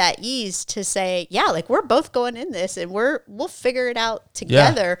gave me that ease to say, yeah, like, we're both going in this, and we'll figure it out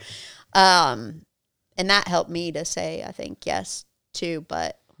together. Yeah. And that helped me to say, I think, yes, too.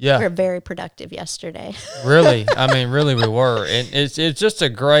 But we were very productive yesterday. Really. I mean, really we were. And it's just a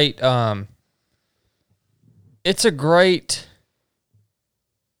great... it's a great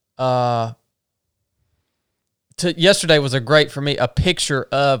yesterday was a great for me, a picture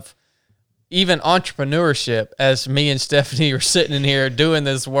of even entrepreneurship as me and Stephanie are sitting in here doing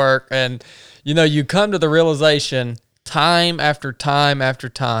this work. And, you come to the realization time after time after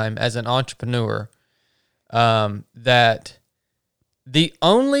time as an entrepreneur that the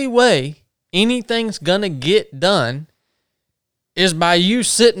only way anything's going to get done is by you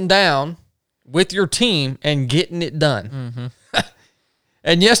sitting down with your team and getting it done. Mm-hmm.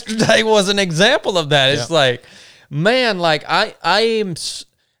 And yesterday was an example of that. It's like, man, like I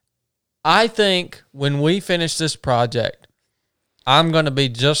think when we finish this project, I'm going to be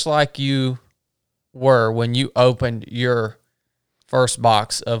just like you were when you opened your first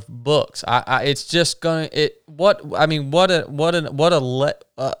box of books. It's just going to, what an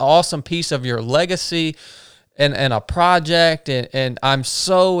awesome piece of your legacy and a project. And I'm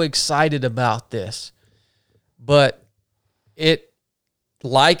so excited about this, but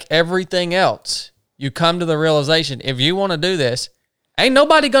like everything else, you come to the realization, if you want to do this, ain't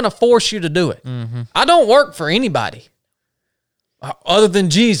nobody going to force you to do it. Mm-hmm. I don't work for anybody other than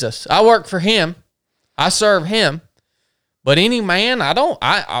Jesus. I work for him. I serve him. But any man, I'm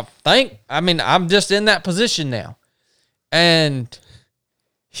just in that position now. And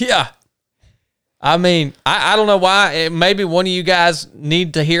yeah, I don't know why. Maybe one of you guys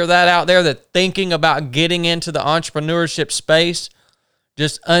need to hear that out there, that thinking about getting into the entrepreneurship space,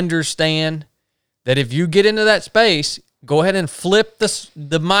 just understand that if you get into that space, go ahead and flip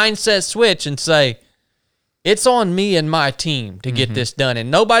the mindset switch and say, it's on me and my team to get this done. And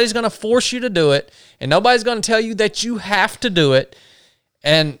nobody's going to force you to do it. And nobody's going to tell you that you have to do it.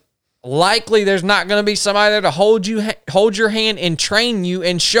 And likely there's not going to be somebody there to hold your hand and train you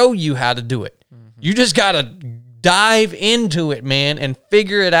and show you how to do it. Mm-hmm. You just got to dive into it, man, and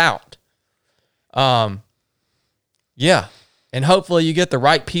figure it out. Yeah. And hopefully you get the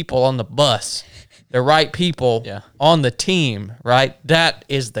right people on the bus, the right people on the team, right? That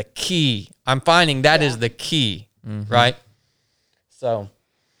is the key. I'm finding that is the key, right? So,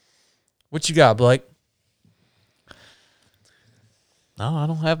 what you got, Blake? No, I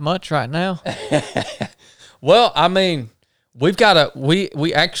don't have much right now. Well, we've got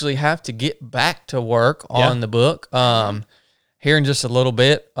we actually have to get back to work on the book here in just a little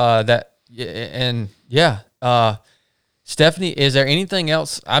bit. Stephanie, is there anything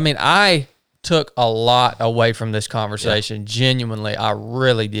else? I took a lot away from this conversation. Genuinely, I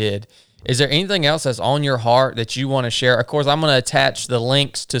really did. Is there anything else that's on your heart that you want to share? Of course, I'm going to attach the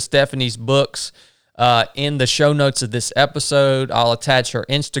links to Stephanie's books in the show notes of this episode. I'll attach her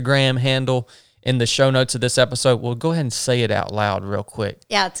Instagram handle in the show notes of this episode. Well, go ahead and say it out loud real quick.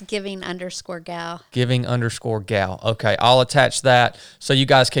 Yeah, it's giving_gal. Giving_gal. Okay, I'll attach that so you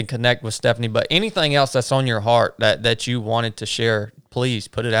guys can connect with Stephanie. But anything else that's on your heart that you wanted to share, please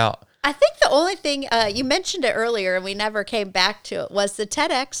put it out. I think the only thing, you mentioned it earlier and we never came back to it, was the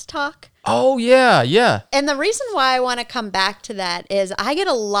TEDx talk. Oh, yeah. And the reason why I want to come back to that is I get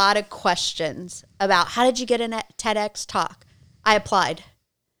a lot of questions about, how did you get in a TEDx talk? I applied.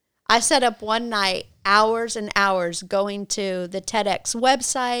 I set up one night, hours and hours, going to the TEDx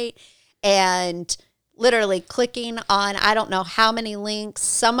website and literally clicking on, I don't know how many links.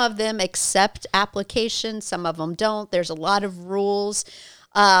 Some of them accept applications, some of them don't. There's a lot of rules.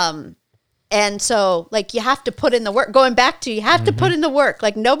 And so, like, you have to put in the work. Going back to, you have to put in the work.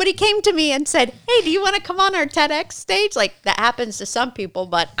 Like, nobody came to me and said, hey, do you want to come on our TEDx stage? Like, that happens to some people,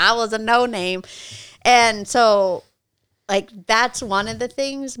 but I was a no name. And so, like, that's one of the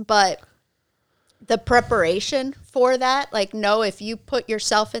things. But the preparation for that, like, no, if you put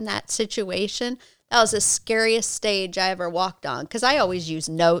yourself in that situation, that was the scariest stage I ever walked on. Because I always use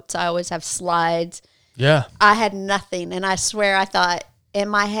notes. I always have slides. Yeah. I had nothing. And I swear I thought in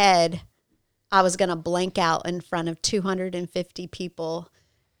my head I was going to blank out in front of 250 people,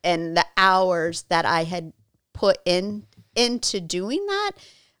 and the hours that I had put into doing that.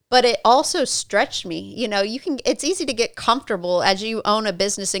 But it also stretched me. You know, it's easy to get comfortable as you own a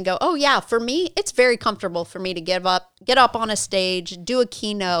business and go, oh yeah, for me, it's very comfortable for me to get up on a stage, do a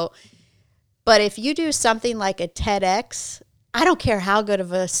keynote. But if you do something like a TEDx, I don't care how good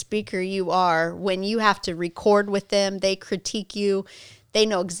of a speaker you are, when you have to record with them, they critique you. They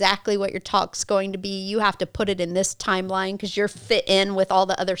know exactly what your talk's going to be. You have to put it in this timeline because you're fit in with all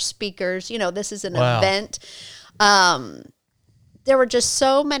the other speakers. You know, this is an event. There were just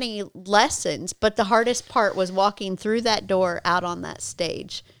so many lessons, but the hardest part was walking through that door out on that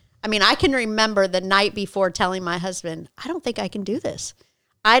stage. I mean, I can remember the night before telling my husband, I don't think I can do this.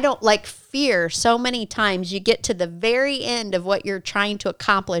 I don't like fear. So many times you get to the very end of what you're trying to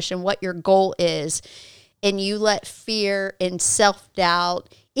accomplish and what your goal is, and you let fear and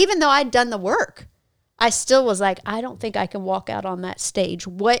self-doubt, even though I'd done the work, I still was like, I don't think I can walk out on that stage.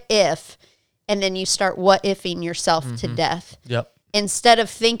 What if? And then you start what ifing yourself to death. Yep. Instead of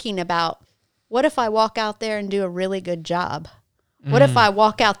thinking about, what if I walk out there and do a really good job? What if I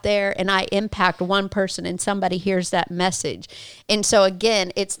walk out there and I impact one person and somebody hears that message? And so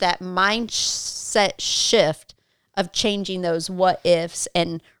again, it's that mindset shift of changing those what ifs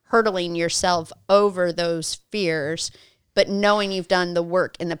and hurdling yourself over those fears, but knowing you've done the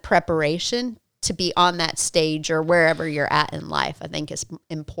work and the preparation to be on that stage or wherever you're at in life, I think is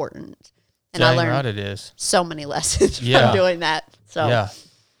important. And I Dang learned right it is. so many lessons Yeah. from doing that. So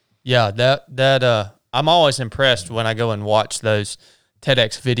Yeah. That I'm always impressed when I go and watch those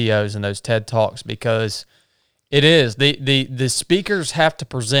TEDx videos and those TED Talks, because it is the speakers have to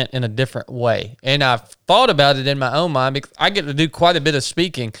present in a different way. And I've thought about it in my own mind because I get to do quite a bit of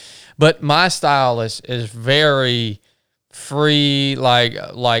speaking, but my style is very free.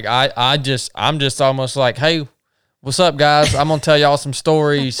 I'm just almost like, hey, what's up, guys? I'm gonna tell y'all some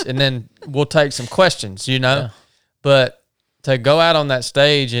stories and then we'll take some questions, Yeah. But to go out on that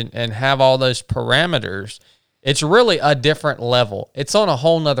stage and have all those parameters, it's really a different level. It's on a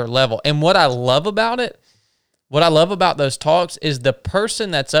whole nother level. And what I love about those talks is the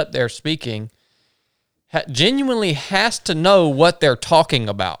person that's up there speaking genuinely has to know what they're talking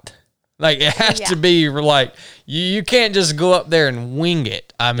about. Like, it has to be like, you can't just go up there and wing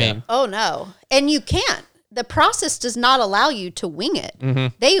it. I mean, oh no, and you can't. The process does not allow you to wing it.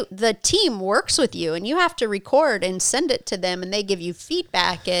 The team works with you, and you have to record and send it to them, and they give you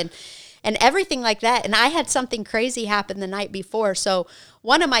feedback and everything like that. And I had something crazy happen the night before. So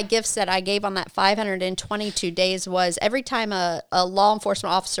one of my gifts that I gave on that 522 days was every time a law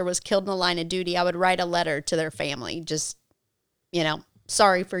enforcement officer was killed in the line of duty, I would write a letter to their family. Just,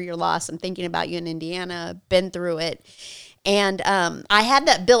 sorry for your loss. I'm thinking about you in Indiana, been through it. And I had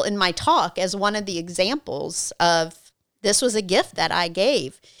that built in my talk as one of the examples of this was a gift that I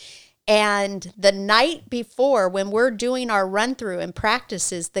gave. And the night before, when we're doing our run through and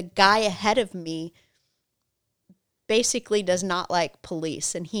practices, the guy ahead of me basically does not like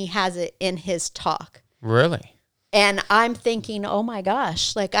police, and he has it in his talk. really? And I'm thinking, oh my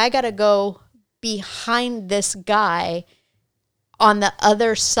gosh, like I got to go behind this guy on the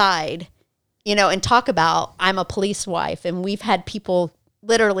other side, and talk about I'm a police wife and we've had people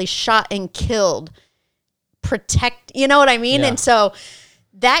literally shot and killed, protect, you know what I mean? Yeah. And so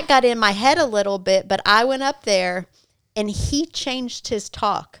that got in my head a little bit, but I went up there and he changed his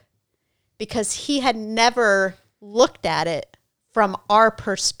talk because he had never looked at it from our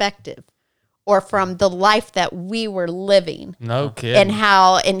perspective or from the life that we were living. No kidding.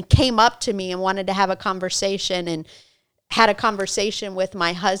 And came up to me and wanted to have a conversation and had a conversation with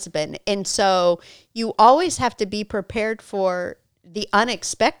my husband. And so you always have to be prepared for the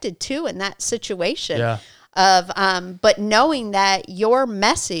unexpected too in that situation. Yeah. But knowing that your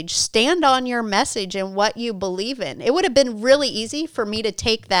message, stand on your message and what you believe in. It would have been really easy for me to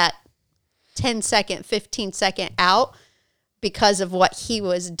take that 10-second, 15-second out because of what he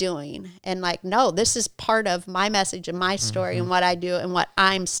was doing. And like, no, this is part of my message and my story and what I do and what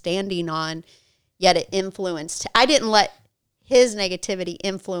I'm standing on. Yet it influenced. I didn't let his negativity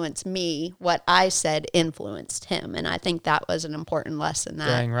influence me. What I said influenced him. And I think that was an important lesson that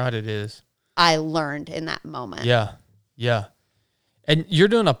Dang right it is. I learned in that moment. Yeah. Yeah. And you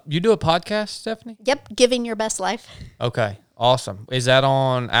do a podcast, Stephanie? Yep. Giving your best life. Okay. Awesome. Is that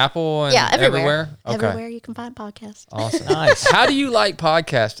on Apple and Yeah. Everywhere. Okay. Everywhere you can find podcasts. Awesome. Nice. How do you like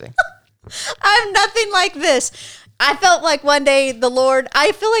podcasting? I'm nothing like this. I felt like one day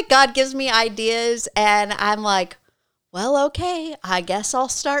I feel like God gives me ideas and I'm like, well, okay, I guess I'll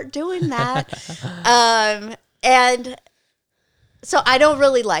start doing that. And so I don't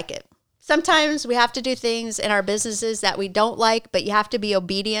really like it. Sometimes we have to do things in our businesses that we don't like, but you have to be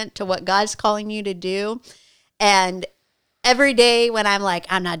obedient to what God's calling you to do. And every day when I'm like,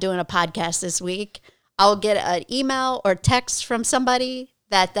 I'm not doing a podcast this week, I'll get an email or text from somebody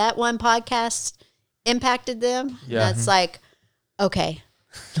that one podcast impacted them. Yeah. That's like, okay.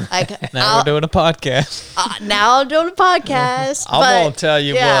 Like Now we're doing a podcast. now I'm doing a podcast. I'm but, gonna tell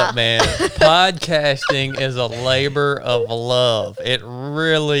you yeah. what, man. Podcasting is a labor of love. It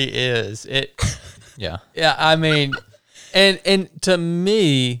really is. Yeah. Yeah, I mean, and to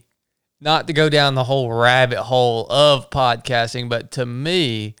me, not to go down the whole rabbit hole of podcasting, but to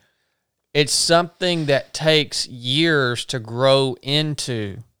me, it's something that takes years to grow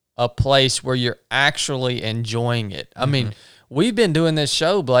into a place where you're actually enjoying it. I mean, we've been doing this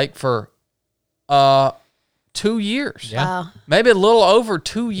show, Blake, for 2 years. Yeah. Wow. Maybe a little over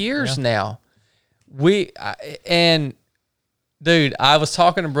 2 years now. And Dude, I was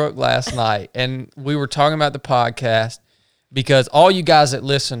talking to Brooke last night, and we were talking about the podcast because all you guys that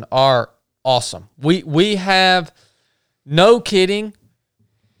listen are awesome. We have, no kidding,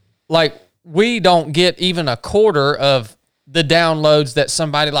 like, we don't get even a quarter of the downloads that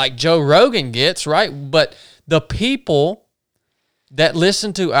somebody like Joe Rogan gets, right? But the people that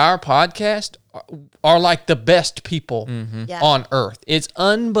listen to our podcast are like the best people Yeah. on earth. It's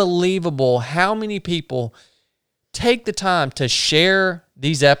unbelievable how many people take the time to share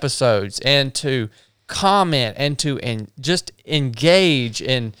these episodes and to comment and to just engage.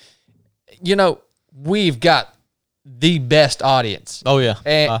 And, we've got the best audience. Oh, yeah.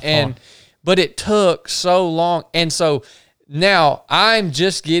 by far. But it took so long. And so now I'm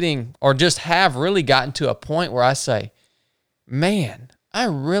just have really gotten to a point where I say, man, I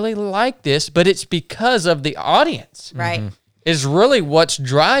really like this, but it's because of the audience. Right. Is really what's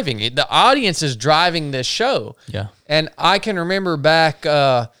driving it. The audience is driving this show. Yeah. And I can remember back,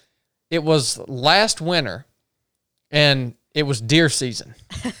 it was last winter, and it was deer season.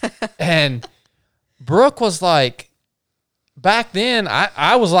 And Brooke was like, back then,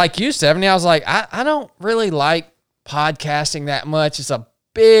 I was like you, Stephanie. I was like, I don't really like podcasting that much. It's a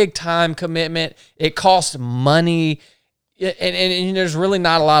big time commitment. It costs money, and there's really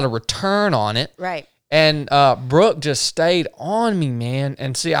not a lot of return on it. Right. And Brooke just stayed on me, man.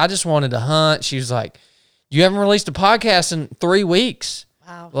 And see, I just wanted to hunt. She was like, "You haven't released a podcast in 3 weeks.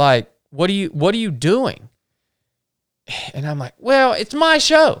 Wow. Like, what are you doing?" And I'm like, "Well, it's my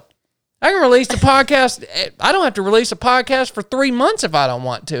show. I can release the podcast. I don't have to release a podcast for 3 months if I don't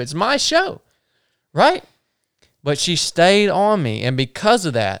want to. It's my show, right?" But she stayed on me, and because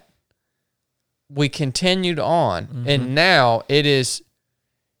of that, we continued on, and now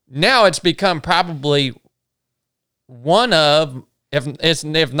it's become probably one of,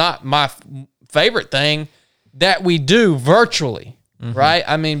 if not my favorite thing that we do virtually, right?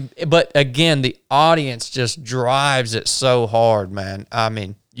 I mean, but again, the audience just drives it so hard, man. I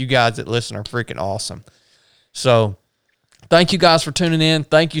mean, you guys that listen are freaking awesome. So thank you guys for tuning in.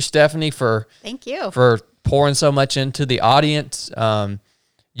 Thank you, Stephanie, for Thank you. pouring so much into the audience.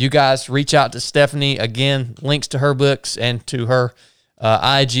 You guys reach out to Stephanie. Again, links to her books and to her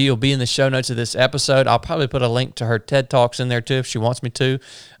IG will be in the show notes of this episode. I'll probably put a link to her TED Talks in there too if she wants me to.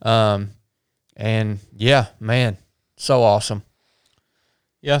 And yeah, man, so awesome.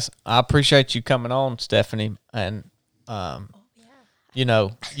 Yes, I appreciate you coming on, Stephanie. And,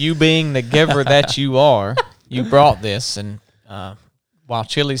 you being the giver that you are, you brought this. And while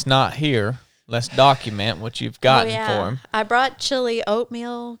Chili's not here, let's document what you've gotten for him. I brought chili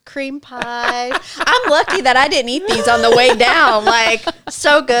oatmeal cream pie. I'm lucky that I didn't eat these on the way down. Like,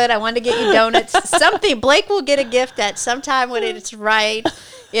 so good. I wanted to get you donuts. Something Blake will get a gift at sometime when it's right.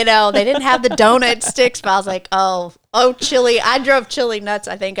 They didn't have the donut sticks, but I was like, oh, Chili. I drove Chili nuts,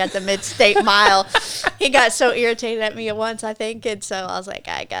 I think, at the Mid-State Mile. He got so irritated at me at once, I think. And so I was like,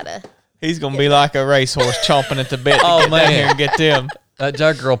 I gotta. He's going to be like a racehorse chomping at the bit to get down here and get them. That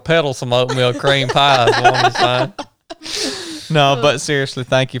Jugger will peddle some oatmeal cream pies on the side. No, but seriously,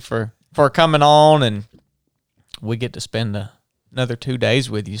 thank you for coming on, and we get to spend another 2 days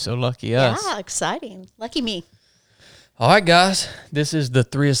with you, so lucky us. Yeah, exciting. Lucky me. All right, guys. This is the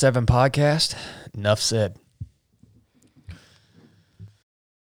 3 of 7 podcast. Enough said.